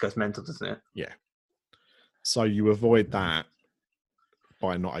just goes mental, doesn't it? Yeah. So you avoid that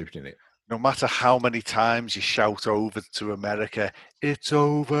by not opening it. No matter how many times you shout over to America, it's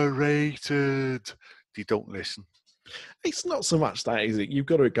overrated, they don't listen. It's not so much that, is it? You've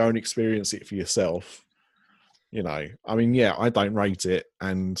got to go and experience it for yourself. I don't rate it,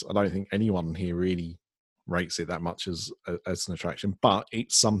 and I don't think anyone here really rates it that much as an attraction, but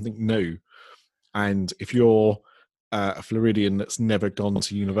it's something new. And if you're a Floridian that's never gone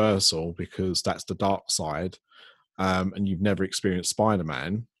to Universal because that's the dark side, and you've never experienced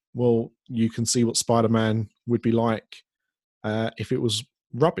Spider-Man, well, you can see what Spider-Man would be like if it was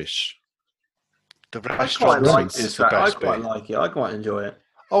rubbish. The I quite like this. I quite like it. I quite enjoy it.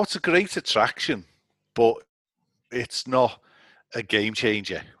 Oh, it's a great attraction, but it's not a game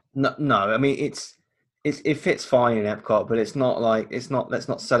changer. No. It fits fine in Epcot, but it's not. Let's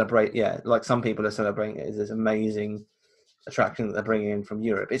not celebrate. Yeah, like some people are celebrating it as this amazing attraction that they're bringing in from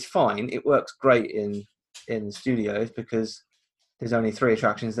Europe. It's fine. It works great in studios because there's only 3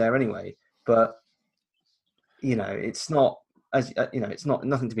 attractions there anyway. But it's not it's not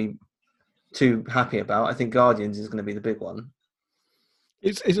nothing to be too happy about. I think Guardians is going to be the big one.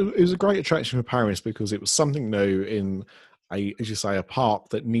 It was a great attraction for Paris because it was something new in a park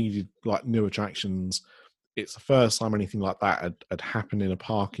that needed like new attractions. It's the first time anything like that had happened in a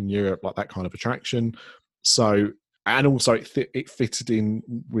park in Europe, like that kind of attraction. So, and also it fitted in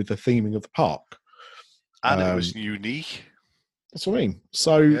with the theming of the park. And it was unique. That's what I mean.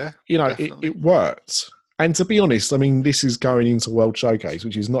 So, Yeah, it worked. And to be honest, I mean, this is going into World Showcase,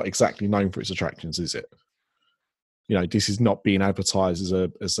 which is not exactly known for its attractions, is it? This is not being advertised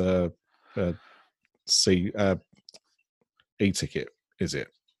as a e-ticket, is it?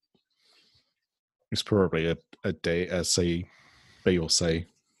 It's probably a C, B or C.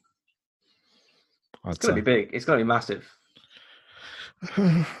 It's going to be big. It's going to be massive.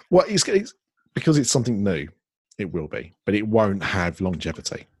 Well, it's because it's something new. It will be, but it won't have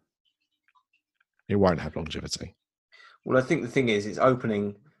longevity. It won't have longevity. Well, I think the thing is, it's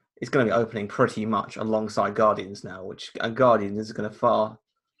going to be opening pretty much alongside Guardians now, and Guardians is going to far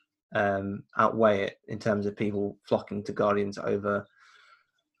outweigh it in terms of people flocking to Guardians over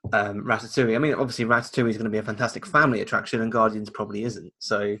Ratatouille. I mean, obviously Ratatouille is going to be a fantastic family attraction, and Guardians probably isn't.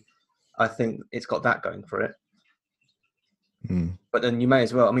 So I think it's got that going for it. Mm. But then you may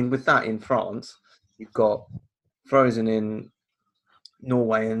as well. I mean, with that in France, you've got Frozen in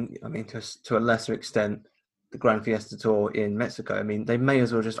Norway, and I mean to a lesser extent, the Grand Fiesta Tour in Mexico. I mean, they may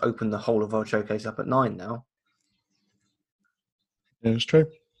as well just open the whole of World Showcase up at 9 now. Yeah, it's true.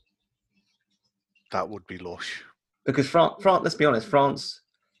 That would be lush. Because France, let's be honest, France.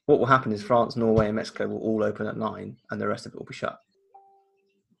 What will happen is France, Norway, and Mexico will all open at 9, and the rest of it will be shut.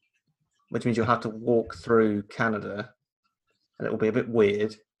 Which means you'll have to walk through Canada, and it will be a bit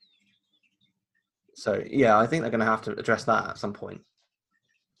weird. So yeah, I think they're going to have to address that at some point.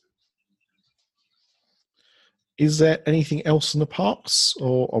 Is there anything else in the parks,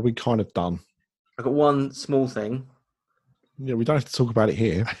 or are we kind of done? I've got one small thing. Yeah, we don't have to talk about it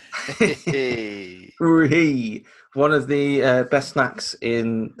here. One of the best snacks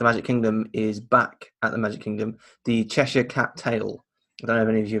in the Magic Kingdom is back at the Magic Kingdom. The Cheshire Cat Tail. I don't know if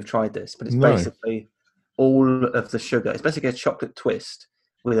any of you have tried this, but it's basically all of the sugar. It's basically a chocolate twist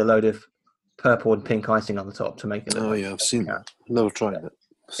with a load of purple and pink icing on the top to make it look like I've seen that. Never tried it.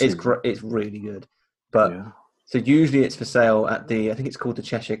 It's really good. But so usually it's for sale at I think it's called the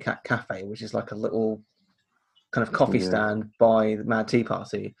Cheshire Cat Cafe, which is like a little kind of coffee stand by the Mad Tea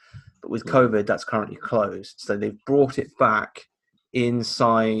Party. But with COVID, that's currently closed. So they've brought it back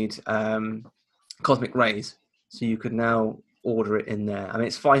inside Cosmic Rays. So you could now order it in there. I mean,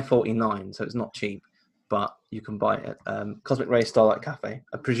 it's $5.49, so it's not cheap. But you can buy it at Cosmic Rays Starlight Cafe,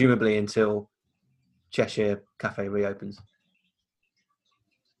 presumably until Cheshire Cafe reopens.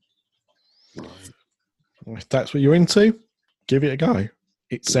 If that's what you're into, give it a go.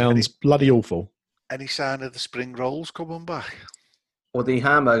 It sounds bloody awful. Any sign of the spring rolls coming back? Or the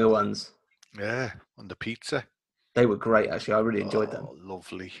hamburger ones. Yeah, and the pizza. They were great, actually. I really enjoyed them.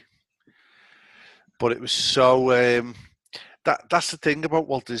 Lovely. But it was so... that's the thing about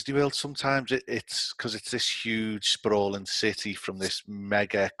Walt Disney World. Sometimes it's because it's this huge sprawling city from this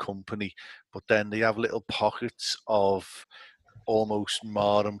mega company, but then they have little pockets of almost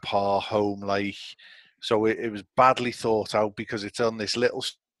ma and pa home-like. So it was badly thought out because it's on this little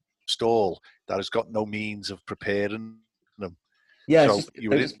stall that has got no means of preparing them. Yeah, so they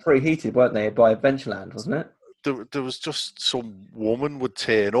were just preheated, weren't they, by Adventureland, wasn't it? There was just some woman would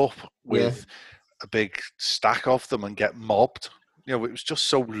turn up with a big stack of them and get mobbed. It was just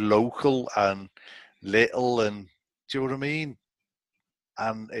so local and little, and do you know what I mean?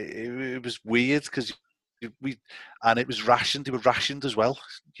 And it was weird because it was rationed. They were rationed as well.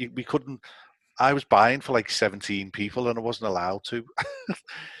 We couldn't. I was buying for like 17 people and I wasn't allowed to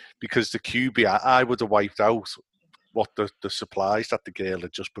because the QB, I would have wiped out what the supplies that the girl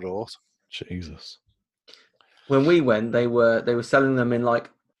had just brought. Jesus. When we went, they were selling them in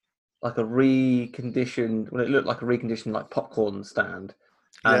like a reconditioned, well, it looked like a reconditioned like popcorn stand,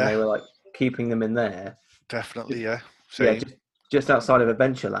 and they were like keeping them in there. Definitely, yeah. Same. Yeah, just outside of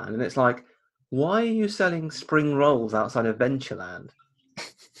Adventureland, and it's like, why are you selling spring rolls outside of Adventureland?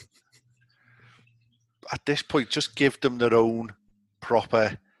 At this point, just give them their own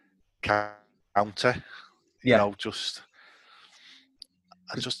proper counter. Just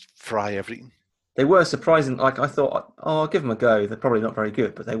fry everything. They were surprising. Like I thought, I'll give them a go. They're probably not very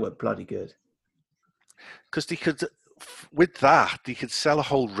good, but they were bloody good. Because they could, with that, they could sell a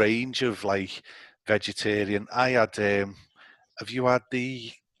whole range of like vegetarian. I had, have you had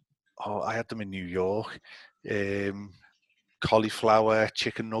I had them in New York. Cauliflower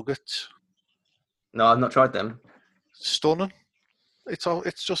chicken nuggets. No, I've not tried them. Stunning. It's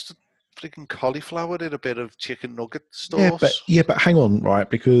just freaking cauliflower in a bit of chicken nugget sauce. Yeah, but hang on, right?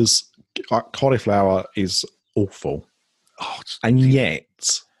 Because cauliflower is awful, and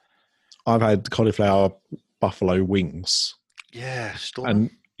yet I've had cauliflower buffalo wings. Yeah,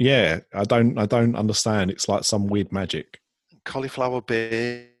 stunning. Yeah, I don't understand. It's like some weird magic. Cauliflower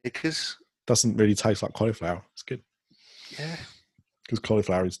bakers. Doesn't really taste like cauliflower. It's good. Yeah. Because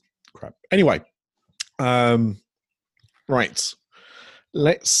cauliflower is crap. Anyway, right.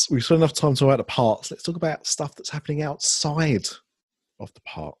 We've spent enough time talking about the parks. Let's talk about stuff that's happening outside of the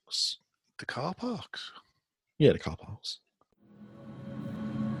parks. The car parks. Yeah, the car parks.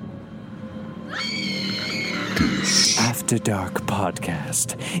 After Dark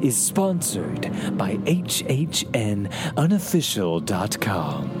Podcast is sponsored by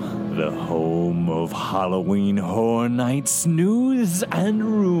HHNUnofficial.com, the home of Halloween Horror Nights news and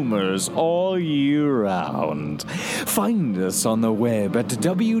rumors all year round. Find us on the web at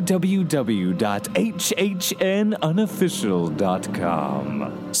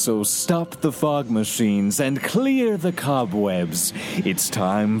www.hhnunofficial.com. So stop the fog machines and clear the cobwebs. It's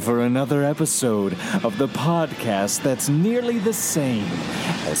time for another episode of the podcast that's nearly the same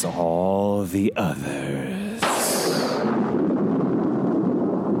as all the others.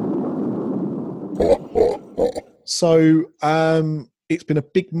 So, it's been a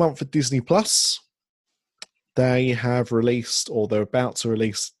big month for Disney Plus. They have released, or they're about to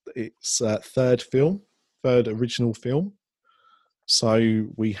release, its third original film. So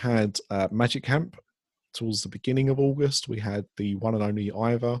we had Magic Camp towards the beginning of August. We had the one and only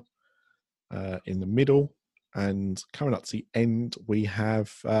Ivor in the middle. And coming up to the end, we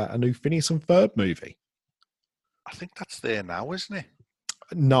have a new Phineas and Ferb movie. I think that's there now, isn't it?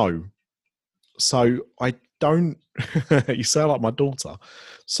 No. So I don't... you sound like my daughter.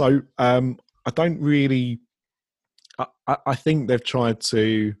 So I don't really... I think they've tried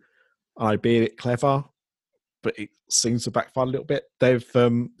to be a bit clever, but it seems to backfire a little bit. They've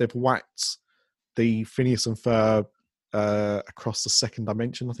whacked the Phineas and Ferb Across the Second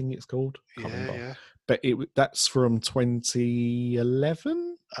Dimension, I think it's called. Yeah. But that's from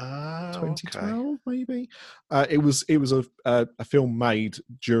 2011, 2012, okay. maybe. It was a film made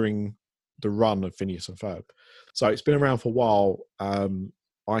during the run of Phineas and Ferb, so it's been around for a while. I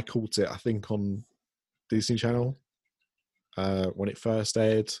caught it, I think, on Disney Channel when it first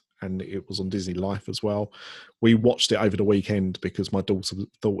aired, and it was on Disney Life as well. We watched it over the weekend because my daughter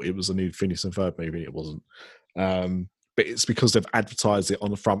thought it was a new Phineas and Ferb movie. It wasn't, but it's because they've advertised it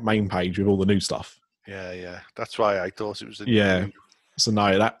on the front main page with all the new stuff. Yeah. That's why I thought it was. New. So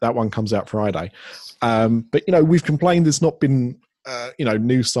no, that one comes out Friday. But we've complained there's not been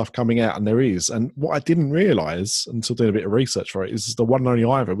new stuff coming out, and there is. And what I didn't realise until doing a bit of research for it is the one and only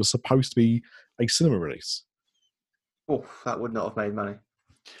Ivor was supposed to be a cinema release. Oh, that would not have made money.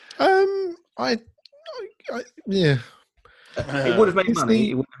 Yeah. It would have made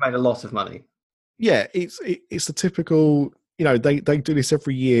money. It would have made a lot of money. Yeah, it's the typical. They do this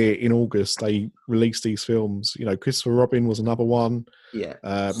every year in August. They release these films. Christopher Robin was another one. Yeah.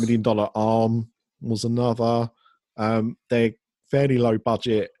 $1 Million Arm was another. They're fairly low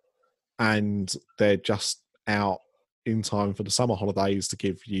budget, and they're just out in time for the summer holidays to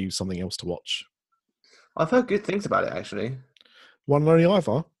give you something else to watch. I've heard good things about it, actually. One and only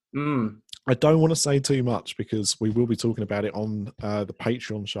Ivor. Mm. I don't want to say too much because we will be talking about it on the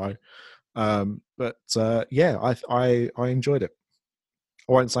Patreon show. But I enjoyed it.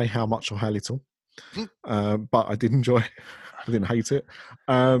 I won't say how much or how little, but I did enjoy it. I didn't hate it.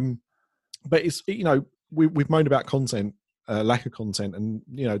 But it's we've moaned about content, lack of content, and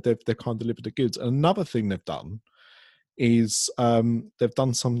they've kind of delivered the goods. And another thing they've done is they've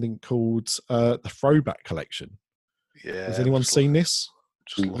done something called the Throwback Collection. Yeah. Has anyone seen this?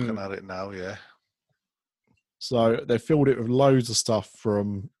 Just looking at it now, yeah. So they filled it with loads of stuff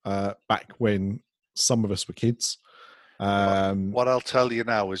from back when some of us were kids. What I'll tell you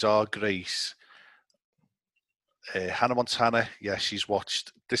now is our Grace, Hannah Montana, she's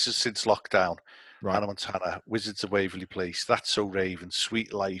watched, this is since lockdown, Right. Hannah Montana, Wizards of Waverly Place, That's So Raven,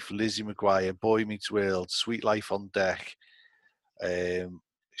 Sweet Life, Lizzie McGuire, Boy Meets World, Sweet Life on Deck,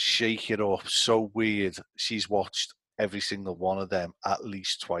 Shake It Up, So Weird. She's watched every single one of them at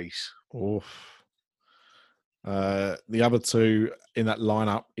least twice. Oof. The other two in that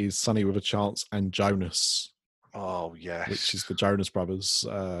lineup is Sunny with a Chance and Jonas. Oh, yes. Which is the Jonas Brothers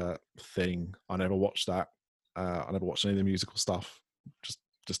thing. I never watched that. I never watched any of the musical stuff.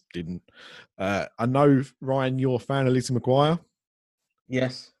 Just didn't. I know, Ryan, you're a fan of Lizzie McGuire.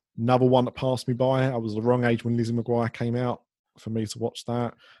 Yes. Another one that passed me by. I was the wrong age when Lizzie McGuire came out for me to watch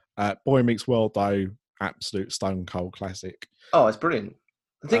that. Boy Meets World, though, absolute stone cold classic. Oh, it's brilliant.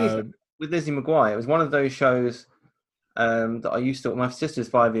 The thing is, with Lizzie McGuire, it was one of those shows that I used to. My sister's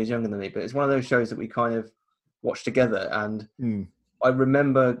 5 years younger than me, but it's one of those shows that we kind of watched together. And I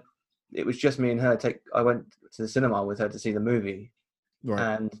remember it was just me and her. I went to the cinema with her to see the movie,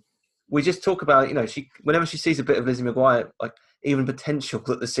 Right. And we just talk about, whenever she sees a bit of Lizzie McGuire, like even potential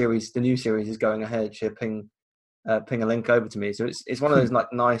that the new series is going ahead, she'll ping a link over to me. So it's one of those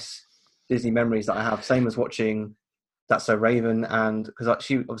like nice Disney memories that I have. Same as watching That's So Raven, and because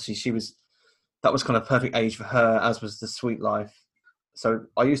that was kind of perfect age for her, as was The Sweet Life. So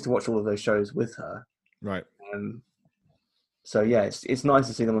I used to watch all of those shows with her. Right. So yeah, it's nice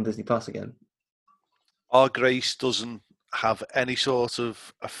to see them on Disney Plus again. Our Grace doesn't have any sort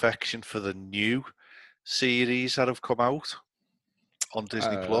of affection for the new series that have come out on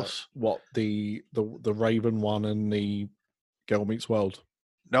Disney Plus. What, the Raven one and the Girl Meets World?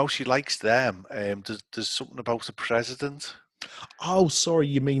 No, she likes them. There's something about the president. Oh, sorry,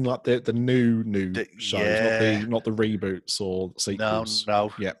 you mean like the new shows, yeah. not the reboots or sequels?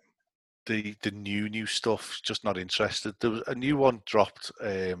 No. Yeah. The new stuff, just not interested. There was a new one dropped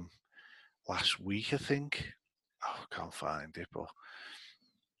last week, I think. Oh, I can't find it, but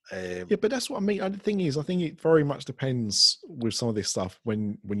yeah, but that's what I mean. The thing is, I think it very much depends with some of this stuff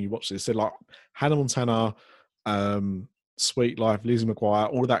when you watch this. So like Hannah Montana, Sweet Life, Lizzie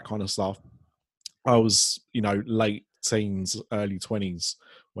McGuire, all of that kind of stuff. I was, late teens, early 20s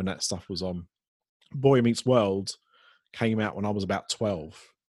when that stuff was on. Boy Meets World came out when I was about 12.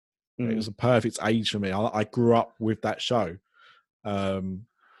 It was a perfect age for me. I grew up with that show, and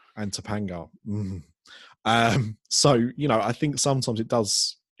Topanga. So I think sometimes it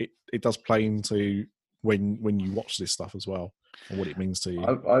does play into when you watch this stuff as well and what it means to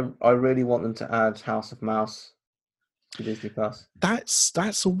you. I really want them to add House of Mouse to Disney Plus.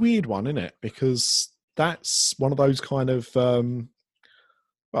 That's a weird one, isn't it? Because that's one of those kind of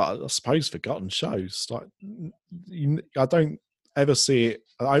I suppose forgotten shows. Like I don't ever see it.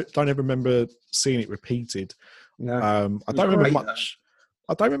 I don't ever remember seeing it repeated. No, I don't remember much.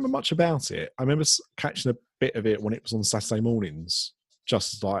 I don't remember much about it. I remember catching a bit of it when it was on Saturday mornings.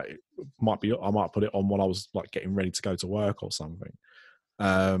 Just like I might put it on when I was like getting ready to go to work or something.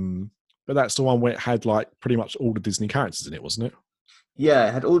 But that's the one where it had like pretty much all the Disney characters in it, wasn't it? Yeah,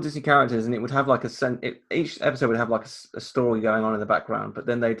 it had all Disney characters, and it would have like each episode would have like a story going on in the background. But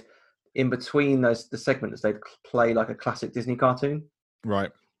then they'd, in between the segments, they'd play like a classic Disney cartoon.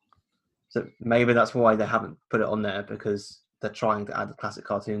 Right. So maybe that's why they haven't put it on there, because they're trying to add the classic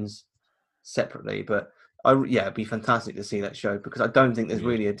cartoons separately. But it'd be fantastic to see that show, because I don't think there's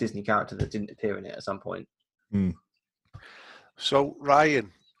really a Disney character that didn't appear in it at some point. So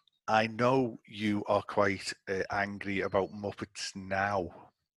Ryan, I know you are quite angry about Muppets Now.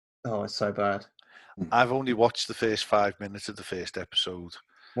 Oh, it's so bad. I've only watched the first 5 minutes of the first episode.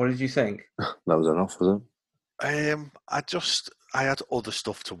 What did you think? That was enough, was it? I had other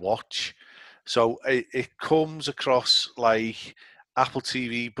stuff to watch. So it comes across like Apple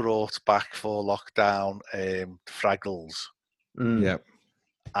TV brought back for lockdown Fraggles. Yeah.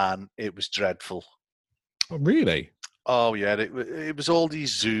 And it was dreadful. Oh, really? Oh, yeah. It was all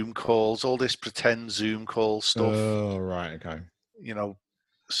these Zoom calls, all this pretend Zoom call stuff. Oh, right. Okay.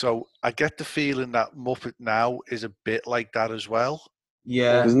 So I get the feeling that Muppet Now is a bit like that as well.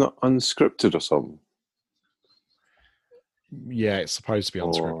 Yeah. Isn't it unscripted or something? Yeah, it's supposed to be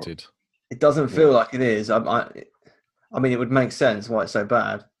unscripted. It doesn't feel like it is. I mean, it would make sense why it's so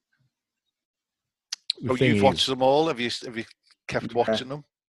bad. You've watched them all? Have you kept watching them?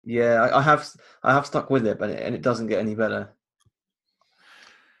 Yeah, I have stuck with it, and it doesn't get any better.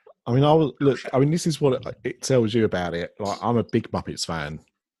 I mean, this is what it tells you about it. Like, I'm a big Muppets fan,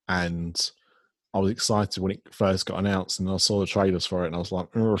 and I was excited when it first got announced, and I saw the trailers for it, and I was like,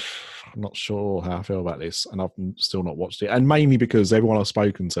 I'm not sure how I feel about this, and I've still not watched it. And mainly because everyone I've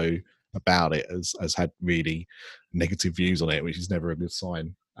spoken to about it has had really negative views on it, which is never a good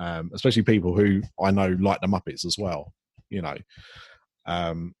sign. Especially people who I know like the Muppets as well.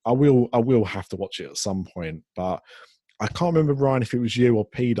 I will have to watch it at some point, but I can't remember, Ryan, if it was you or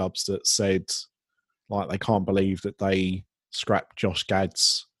P-Dubs that said like they can't believe that they scrapped Josh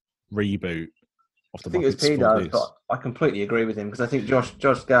Gad's reboot of the Muppets. I think it was P-Dubs, but I completely agree with him, because I think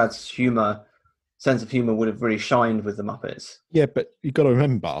Josh Gad's sense of humour would have really shined with the Muppets. Yeah, but you've got to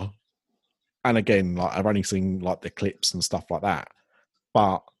remember, and again, like I've only seen like the clips and stuff like that,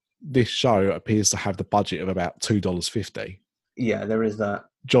 but this show appears to have the budget of about $2.50. Yeah, there is that.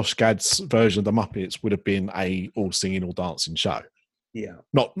 Josh Gad's version of the Muppets would have been a all singing, all dancing show. Yeah.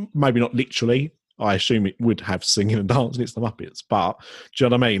 Maybe not literally. I assume it would have singing and dancing. It's the Muppets, but do you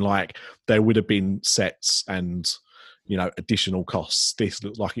know what I mean? Like there would have been sets and additional costs. This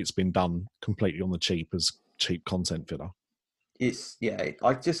looks like it's been done completely on the cheap as cheap content filler.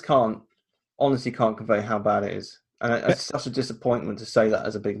 I just honestly can't convey how bad it is, and it's such a disappointment to say that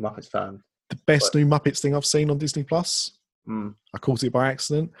as a big Muppets fan. The best new Muppets thing I've seen on Disney Plus. Mm. I caught it by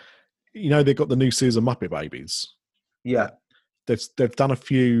accident. You know, they've got the new series of Muppet Babies. Yeah. They've done a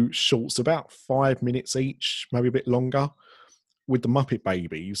few shorts, about 5 minutes each, maybe a bit longer, with the Muppet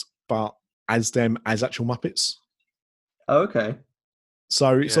Babies, but as them as actual Muppets. Oh, okay.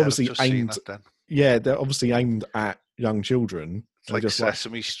 So it's I've obviously just seen aimed. that then. Yeah, they're obviously aimed at young children. It's They're like just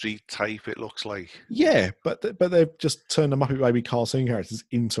Sesame Street type, it looks like. yeah, but they've just turned the Muppet Baby cartoon characters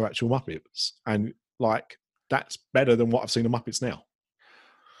into actual Muppets, and like that's better than what I've seen of Muppets now.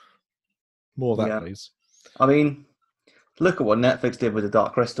 More of that, Yeah. please. I mean, look at what Netflix did with the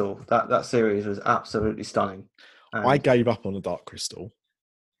Dark Crystal. That series was absolutely stunning. I And, gave up on the Dark Crystal,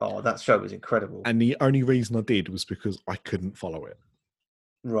 that show was incredible. and the only reason I did was because I couldn't follow it.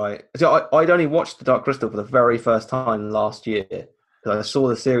 Right. So I'd only watched the Dark Crystal for the very first time last year because I saw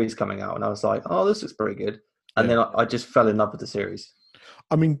the series coming out and I was like, oh, this looks pretty good. And Yeah. then I just fell in love with the series.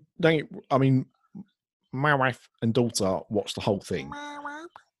 I mean, my wife and daughter watched the whole thing.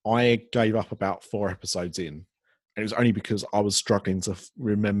 I gave up about 4 episodes in, and it was only because I was struggling to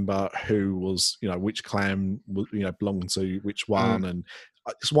remember who was, which clan, belonged to which one, and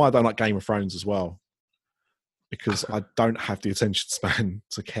it's why I don't like Game of Thrones as well, because I don't have the attention span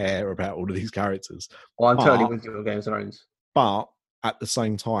to care about all of these characters. Well, I'm totally with you on Game of Thrones. But at the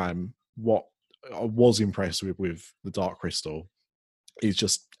same time, what I was impressed with the Dark Crystal is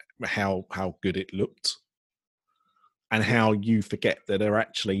just how good it looked, and how you forget that they're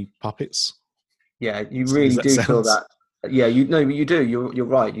actually puppets. Yeah, you really do feel that. Yeah, you do. You're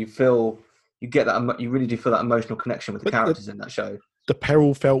right. You get that. You really do feel that emotional connection with the characters in that show. The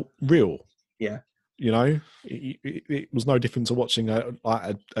peril felt real. Yeah, it was no different to watching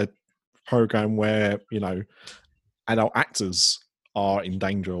a program where adult actors are in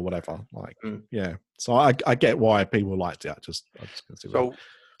danger or whatever. Yeah. So I get why people liked it. I just so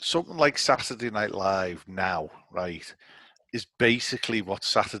something like Saturday Night Live now, right, is basically what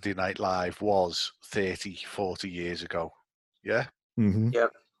Saturday Night Live was 30, 40 years ago. Yeah? Mm-hmm. Yeah.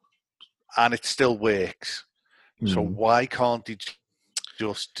 And it still works. Mm. So why can't they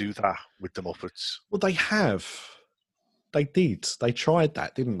just do that with the Muppets? Well, they have. They did. They tried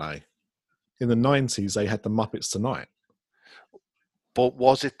that, didn't they? In the 90s, they had the Muppets Tonight. But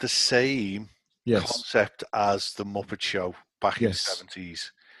was it the same Yes. concept as the Muppet Show back in the Yes.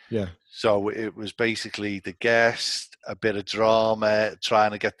 70s? Yeah. So it was basically the guest, a bit of drama,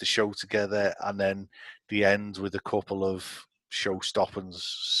 trying to get the show together, and then the end with a couple of show-stopping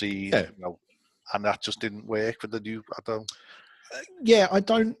scenes. Yeah. And that just didn't work for the new. I don't. Yeah, I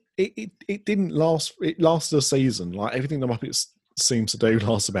don't. It didn't last. It lasted a season. Like everything the Muppets seem to do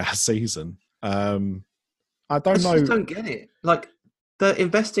lasts about a season. I don't know. I just don't get it. Like they're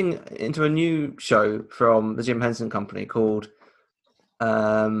investing into a new show from the Jim Henson Company called.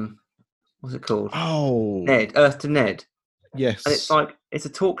 What's it called? Oh, Ned, Earth to Ned. yes. And it's like it's a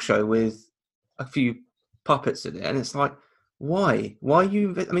talk show with a few puppets in it, and it's like, why? Why are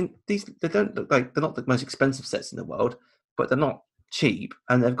you? I mean, they don't look like they're not the most expensive sets in the world, but they're not cheap,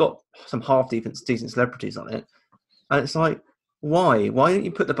 and they've got some half decent celebrities on it, and it's like, why? Why don't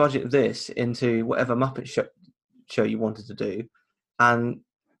you put the budget of this into whatever Muppet show you wanted to do? And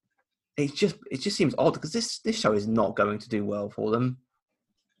it just seems odd because this show is not going to do well for them.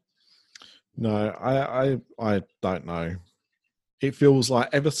 No, I don't know. It feels like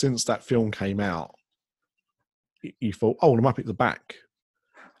ever since that film came out, you thought, oh, the Muppets are back.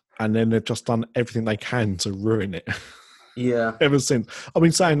 And then they've just done everything they can to ruin it. Yeah. Ever since. I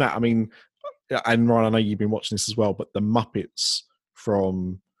mean, saying that, and Ryan, I know you've been watching this as well, but the Muppets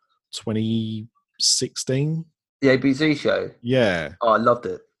from 2016. The ABC show? Yeah. Oh, I loved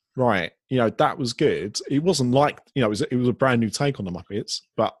it. Right. That was good. It wasn't like, it was a brand new take on the Muppets,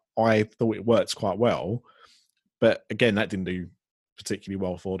 but I thought it worked quite well. But again, that didn't do particularly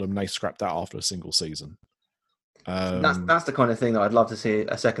well for them. They scrapped that after a single season. That's the kind of thing that I'd love to see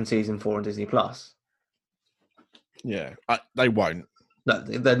a second season for on Disney Plus. Yeah, they won't. No,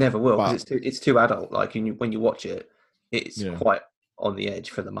 they never will because it's too adult. Like when you watch it, it's quite on the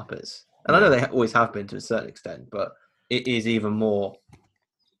edge for the Muppets. And I know they always have been to a certain extent, but it is even more.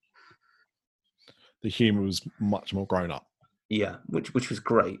 The humour was much more grown up. Yeah, which was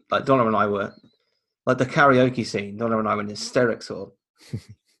great. Like Donna and I were, like the karaoke scene. Donna and I were in hysterics for.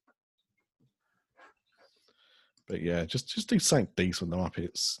 But yeah, just do something decent with the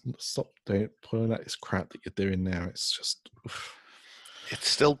Muppets. Stop pulling out this crap that you're doing now. It's just. It's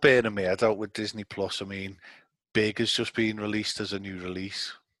still burning me. I dealt with Disney Plus. I mean, Big has just been released as a new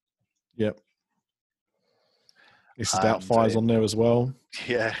release. Yep. This is Doubtfire's on there as well.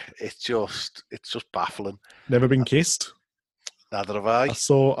 Yeah, it's just baffling. Never Been Kissed. Neither have I. I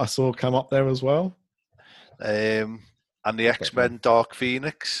saw come up there as well. And And the X-Men Dark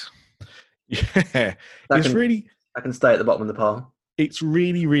Phoenix. Yeah, That it's can- really, I can stay at the bottom of the pile. it's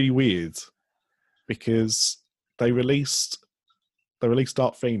really, really weird because they released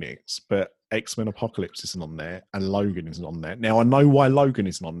Dark Phoenix, but X-Men Apocalypse isn't on there, and Logan isn't on there. Now I know why Logan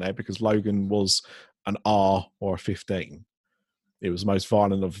isn't on there, because Logan was an R or a 15. It was the most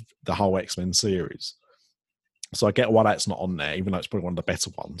violent of the whole X-Men series. So I get why that's not on there, even though it's probably one of the better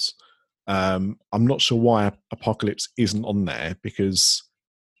ones. I'm not sure why Apocalypse isn't on there, because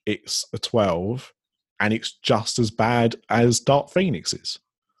it's a 12 and it's just as bad as Dark Phoenix is.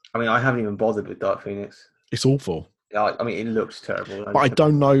 I mean, I haven't even bothered with Dark Phoenix. It's awful. Yeah, I mean, it looks terrible. But I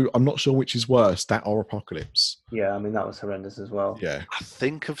don't know. I'm not sure which is worse, that or Apocalypse. Yeah, I mean, that was horrendous as well. Yeah. I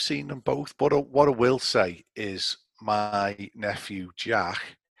think I've seen them both. But what I will say is my nephew, Jack,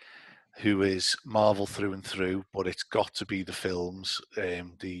 who is Marvel through and through, but it's got to be the films,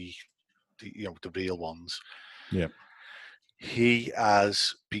 the real ones. Yeah. He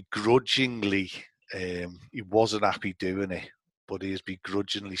has begrudgingly, he wasn't happy doing it, but he has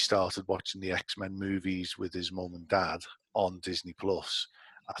begrudgingly started watching the X-Men movies with his mum and dad on Disney Plus.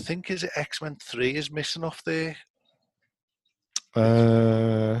 I think is it X-Men 3 is missing off there.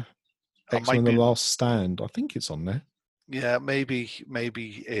 X-Men: The Last Stand. I think it's on there. Yeah, maybe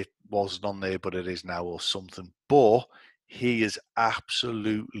it wasn't on there, but it is now or something. But he is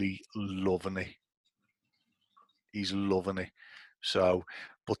absolutely loving it. He's loving it. So,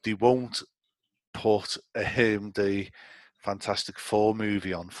 but they won't put the Fantastic Four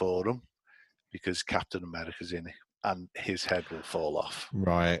movie on for him because Captain America's in it and his head will fall off.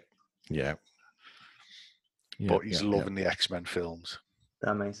 Right. Yeah. But he's loving the X-Men films.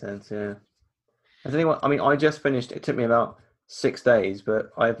 That makes sense, yeah. Has anyone, I mean, I just finished, it took me about 6 days,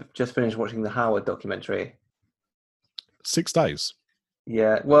 but I've just finished watching the Howard documentary. 6 days?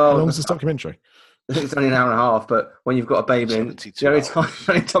 Yeah, well... How long is this documentary? It's only an hour and a half, but when you've got a baby in, the only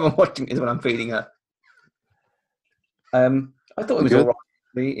time I'm watching it is when I'm feeding her. I thought it was all right.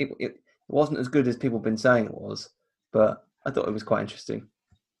 It wasn't as good as people have been saying it was, but I thought it was quite interesting.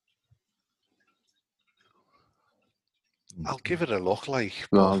 I'll give it a look. No, I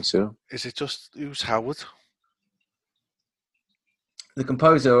haven't seen it. Is it just who's Howard? The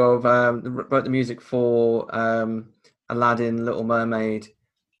composer of wrote the music for Aladdin, Little Mermaid,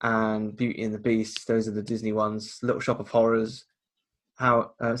 and Beauty and the Beast. Those are the Disney ones. Little Shop of Horrors.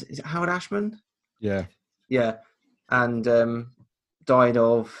 Is it Howard Ashman? Yeah. Yeah, and died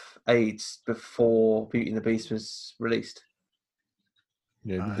of AIDS before Beauty and the Beast was released.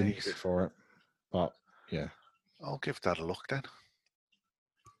 Yeah, Nice. didn't get it for it, but yeah. I'll give that a look then.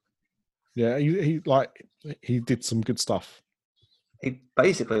 Yeah, he did some good stuff. He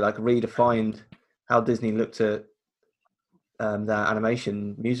basically redefined how Disney looked at their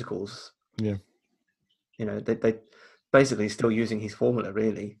animation musicals. Yeah. You know, they basically still using his formula,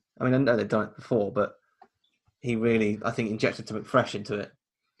 really. I mean, I know they've done it before, but he really, I think, injected something fresh into it.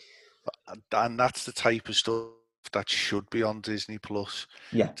 And that's the type of stuff that should be on Disney Plus.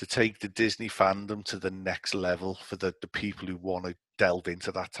 Yeah. To take the Disney fandom to the next level for the people who want to delve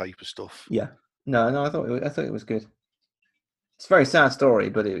into that type of stuff. Yeah. No, I thought it was good. It's a very sad story,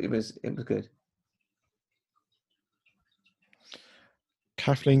 but it was good.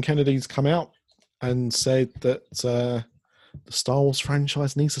 Kathleen Kennedy's come out and said that the Star Wars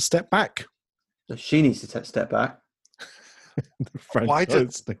franchise needs to step back. So she needs to step back. The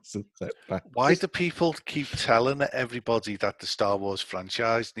franchise needs to step back. Why do people keep telling everybody that the Star Wars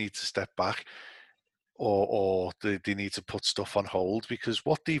franchise needs to step back or they need to put stuff on hold? Because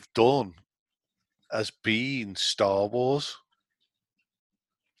what they've done has been Star Wars.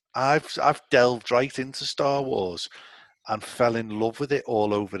 I've delved right into Star Wars and fell in love with it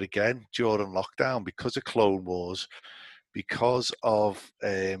all over again during lockdown because of Clone Wars, because of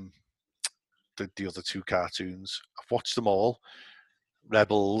the other two cartoons. I've watched them all,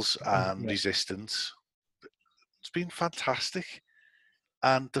 Rebels and Resistance. It's been fantastic.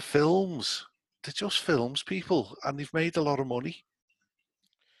 And the films, they're just films, people, and they've made a lot of money.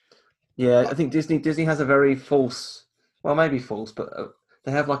 Yeah, I think Disney has a very false, well, maybe false, but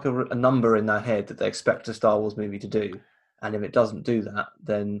they have like a number in their head that they expect a Star Wars movie to do. And if it doesn't do that,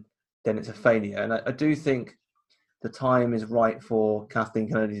 then it's a failure. And I do think the time is right for Kathleen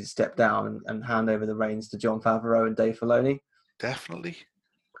Kennedy to step down and hand over the reins to Jon Favreau and Dave Filoni. Definitely.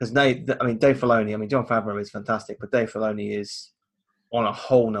 Because Dave Filoni, Jon Favreau is fantastic, but Dave Filoni is on a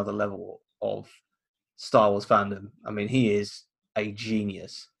whole nother level of Star Wars fandom. I mean, he is a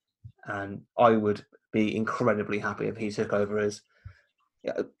genius. And I would be incredibly happy if he took over as,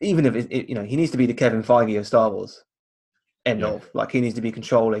 even if he needs to be the Kevin Feige of Star Wars. End of. Like, he needs to be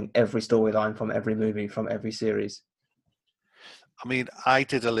controlling every storyline from every movie, from every series. I mean, I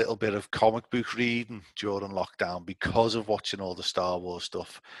did a little bit of comic book reading during lockdown because of watching all the Star Wars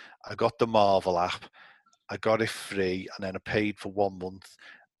stuff. I got the Marvel app, I got it free, and then I paid for 1 month,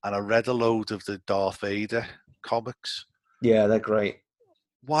 and I read a load of the Darth Vader comics. Yeah, they're great.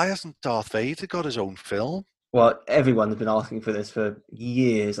 Why hasn't Darth Vader got his own film? Well, everyone's been asking for this for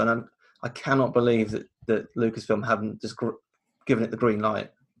years, and I cannot believe that Lucasfilm haven't just given it the green light.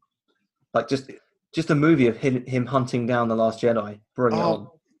 Like just a movie of him hunting down the Last Jedi. Bring it on.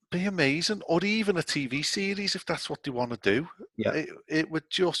 Be amazing, or even a TV series if that's what they want to do. Yeah, it would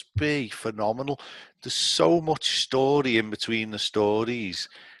just be phenomenal. There's so much story in between the stories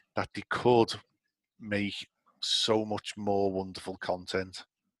that they could make so much more wonderful content.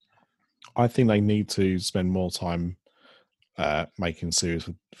 I think they need to spend more time making series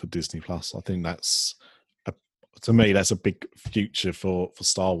for Disney Plus. I think to me, that's a big future for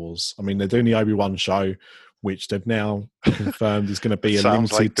Star Wars. I mean, they're doing the Obi-Wan show, which they've now confirmed is going to be a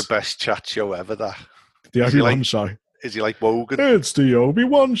Sounds limited... like the best chat show ever, that. The Obi-Wan show. Is he like Wogan? It's the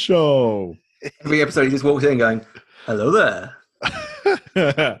Obi-Wan show. every episode he just walks in going, "Hello there."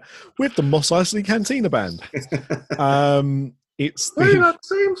 With the Mos Eisley Cantina Band. It's Hey, that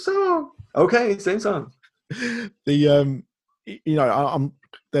same song. Okay, same song. They've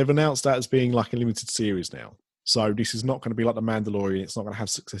announced that as being like a limited series now. So this is not going to be like The Mandalorian. It's not going to have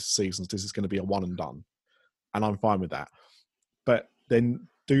successive seasons. This is going to be a one and done. And I'm fine with that. But then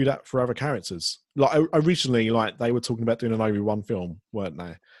do that for other characters. Like originally, like they were talking about doing an Obi-Wan film, weren't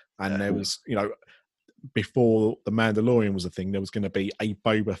they? And there was, before The Mandalorian was a thing, there was going to be a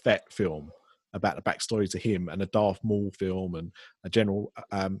Boba Fett film about the backstory to him, and a Darth Maul film, and a General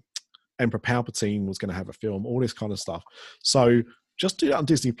Emperor Palpatine was going to have a film, all this kind of stuff. So just do that on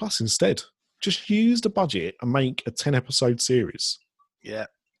Disney Plus instead. Just use the budget and make a 10-episode series. Yeah.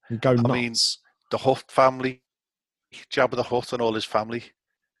 And go nuts. I mean, the Hutt family, Jabba the Hutt and all his family,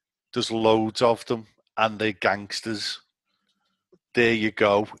 there's loads of them, and they're gangsters. There you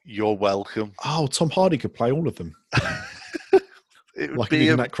go. You're welcome. Oh, Tom Hardy could play all of them. It would like be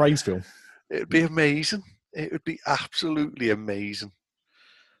in that Craze film. It would be amazing. It would be absolutely amazing.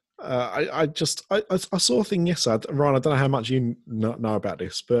 I saw a thing yesterday. Ryan, I don't know how much you know about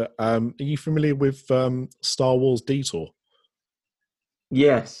this, but are you familiar with Star Wars Detour?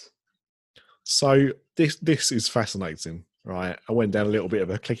 Yes. So this is fascinating, right? I went down a little bit of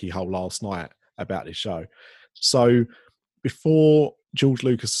a clicky hole last night about this show. So before George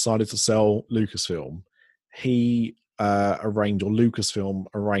Lucas decided to sell Lucasfilm, Lucasfilm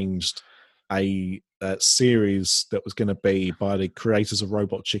arranged a series that was going to be by the creators of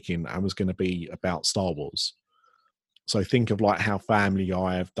Robot Chicken and was going to be about Star Wars. So think of like how Family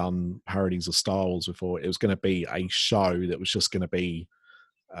Guy have done parodies of Star Wars before. It was going to be a show that was just going to be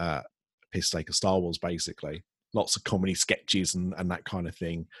a piss take of Star Wars, basically. Lots of comedy sketches and that kind of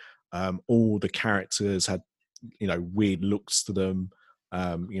thing. All the characters had, weird looks to them,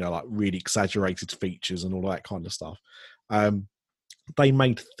 like really exaggerated features and all that kind of stuff. They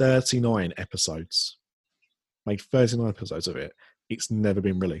made 39 episodes. Made 39 episodes of it. It's never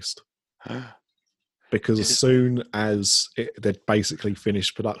been released. Because as soon as they'd basically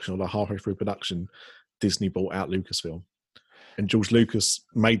finished production, or like halfway through production, Disney bought out Lucasfilm. And George Lucas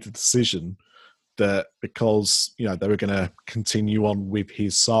made the decision that because, they were going to continue on with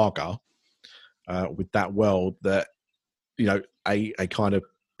his saga, with that world, that, a kind of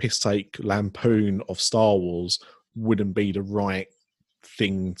piss-take lampoon of Star Wars wouldn't be the right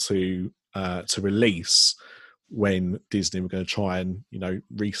thing to release when Disney were going to try and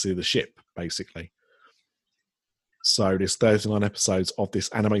re-steer the ship, basically. So there's 39 episodes of this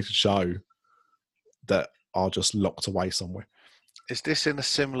animated show that are just locked away somewhere. Is this in a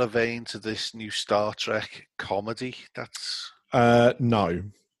similar vein to this new Star Trek comedy? That's no.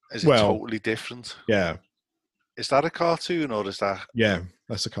 Is it totally different? Yeah. Is that a cartoon or is that? Yeah,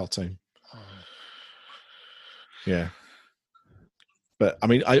 that's a cartoon. Yeah. But I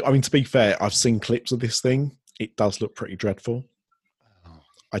mean, to be fair, I've seen clips of this thing. It does look pretty dreadful.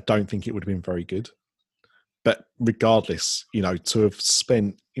 I don't think it would have been very good. But regardless, to have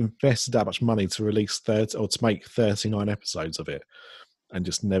invested that much money to release 30 or to make 39 episodes of it and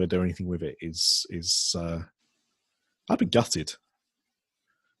just never do anything with it is I'd be gutted.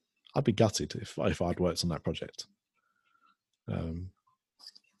 I'd be gutted if I'd worked on that project.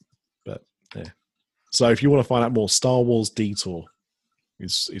 But yeah. So if you want to find out more, Star Wars Detour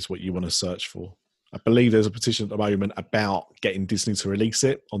is what you want to search for. I believe there's a petition at the moment about getting Disney to release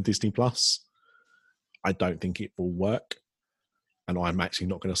it on Disney Plus. I don't think it will work, and I'm actually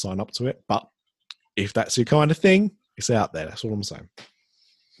not going to sign up to it. But if that's your kind of thing, it's out there. That's all I'm saying.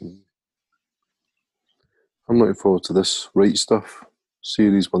 I'm looking forward to this Right Stuff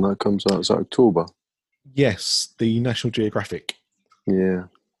series when that comes out. Is that October? Yes, the National Geographic. Yeah.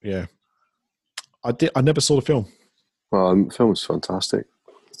 Yeah. I never saw the film. Well, the film was fantastic.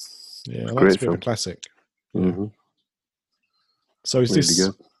 Yeah, that's Great a bit of a film. classic. Yeah. Mm-hmm. So is Really this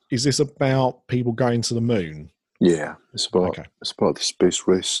good. is this about people going to the moon? Yeah, it's about the space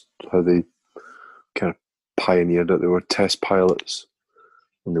race, how they kind of pioneered it. They were test pilots,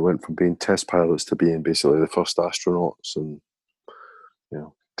 and they went from being test pilots to being basically the first astronauts, and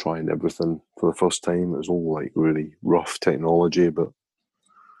trying everything for the first time. It was all like really rough technology, but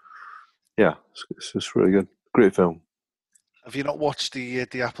yeah, it's just really good. Great film. Have you not watched the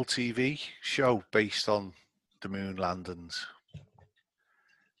Apple TV show based on the moon landings?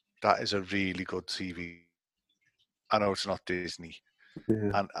 That is a really good TV. I know it's not Disney,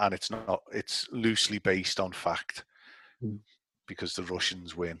 Yeah. and it's loosely based on fact Mm. because the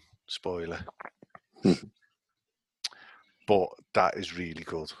Russians win. Spoiler. Mm. But that is really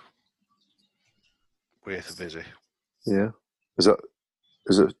good. Worth a visit. Yeah. Is it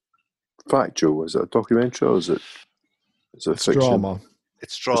factual? Is it a documentary or is it It's fiction? drama.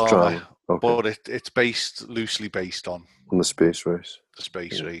 It's drama, drama. Okay. but it's loosely based on On the space race. the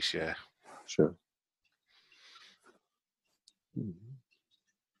space race. Yeah. Sure.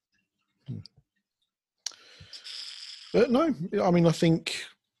 But no, I mean, I think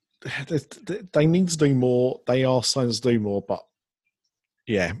they need to do more. They are starting to do more, but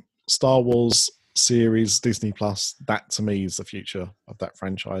yeah, Star Wars series, Disney Plus, that to me is the future of that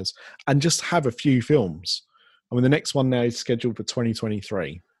franchise. And just have a few films. I mean, the next one now is scheduled for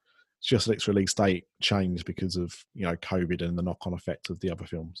 2023. It's just its release date changed because of COVID and the knock-on effect of the other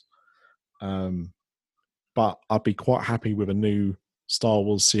films. But I'd be quite happy with a new Star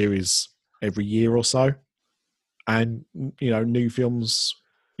Wars series every year or so, and new films,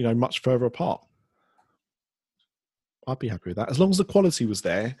 much further apart. I'd be happy with that as long as the quality was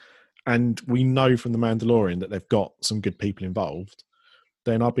there, and we know from The Mandalorian that they've got some good people involved.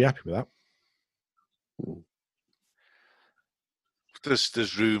 Then I'd be happy with that.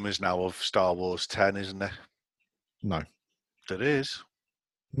 There's rumours now of Star Wars 10, isn't there? No, There is,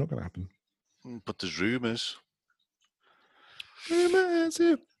 not going to happen. but there's rumours. Was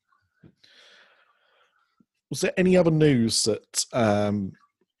there any other news that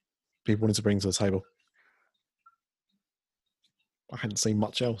people wanted to bring to the table? I hadn't seen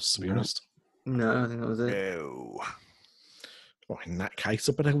much else, to be honest. No, I think that was it. No. Well, in that case,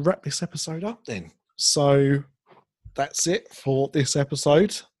 I better wrap this episode up then. So that's it for this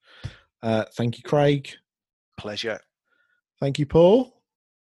episode. Thank you, Craig. Pleasure. Thank you, Paul.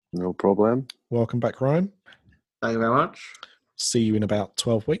 No problem. Welcome back, Ryan. Thank you very much. See you in about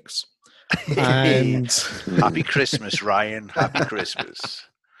 12 weeks. And Happy Christmas, Ryan. Happy Christmas.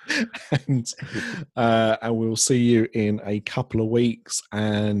 and we'll see you in a couple of weeks.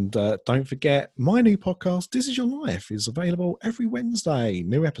 And don't forget, my new podcast, This Is Your Life, is available every Wednesday.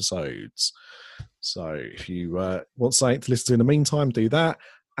 New episodes. So if you want something to listen to in the meantime, do that.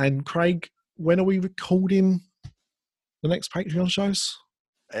 And Craig, when are we recording the next Patreon shows?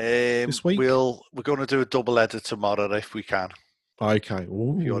 This week? We're going to do a double header tomorrow if we can. Okay.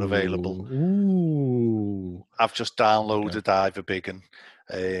 Ooh. If you're available. Ooh. I've just downloaded Ivor Biggin.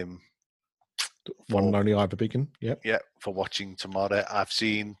 One and only Ivor Biggin. Yep. Yeah, for watching tomorrow. I've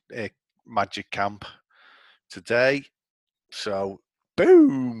seen Magic Camp today. So,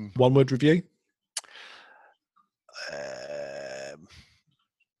 boom. One word review.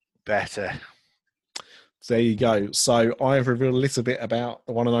 Better. There you go. So I've revealed a little bit about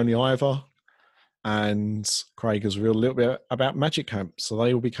the one and only Ivor, and Craig has revealed a little bit about Magic Camp. So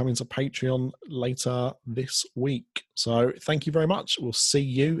they will be coming to Patreon later this week. So thank you very much. We'll see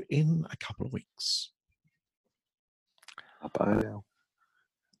you in a couple of weeks. Bye now.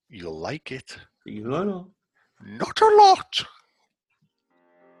 You'll like it. You know. Not a lot.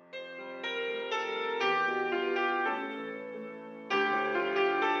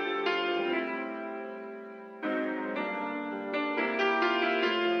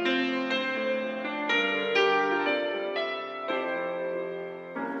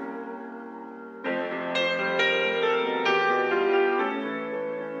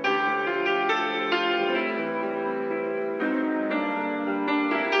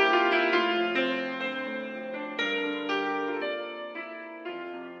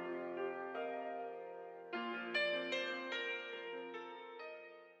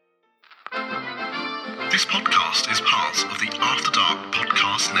 This podcast is part of the After Dark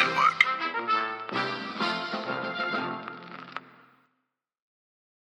Podcast Network.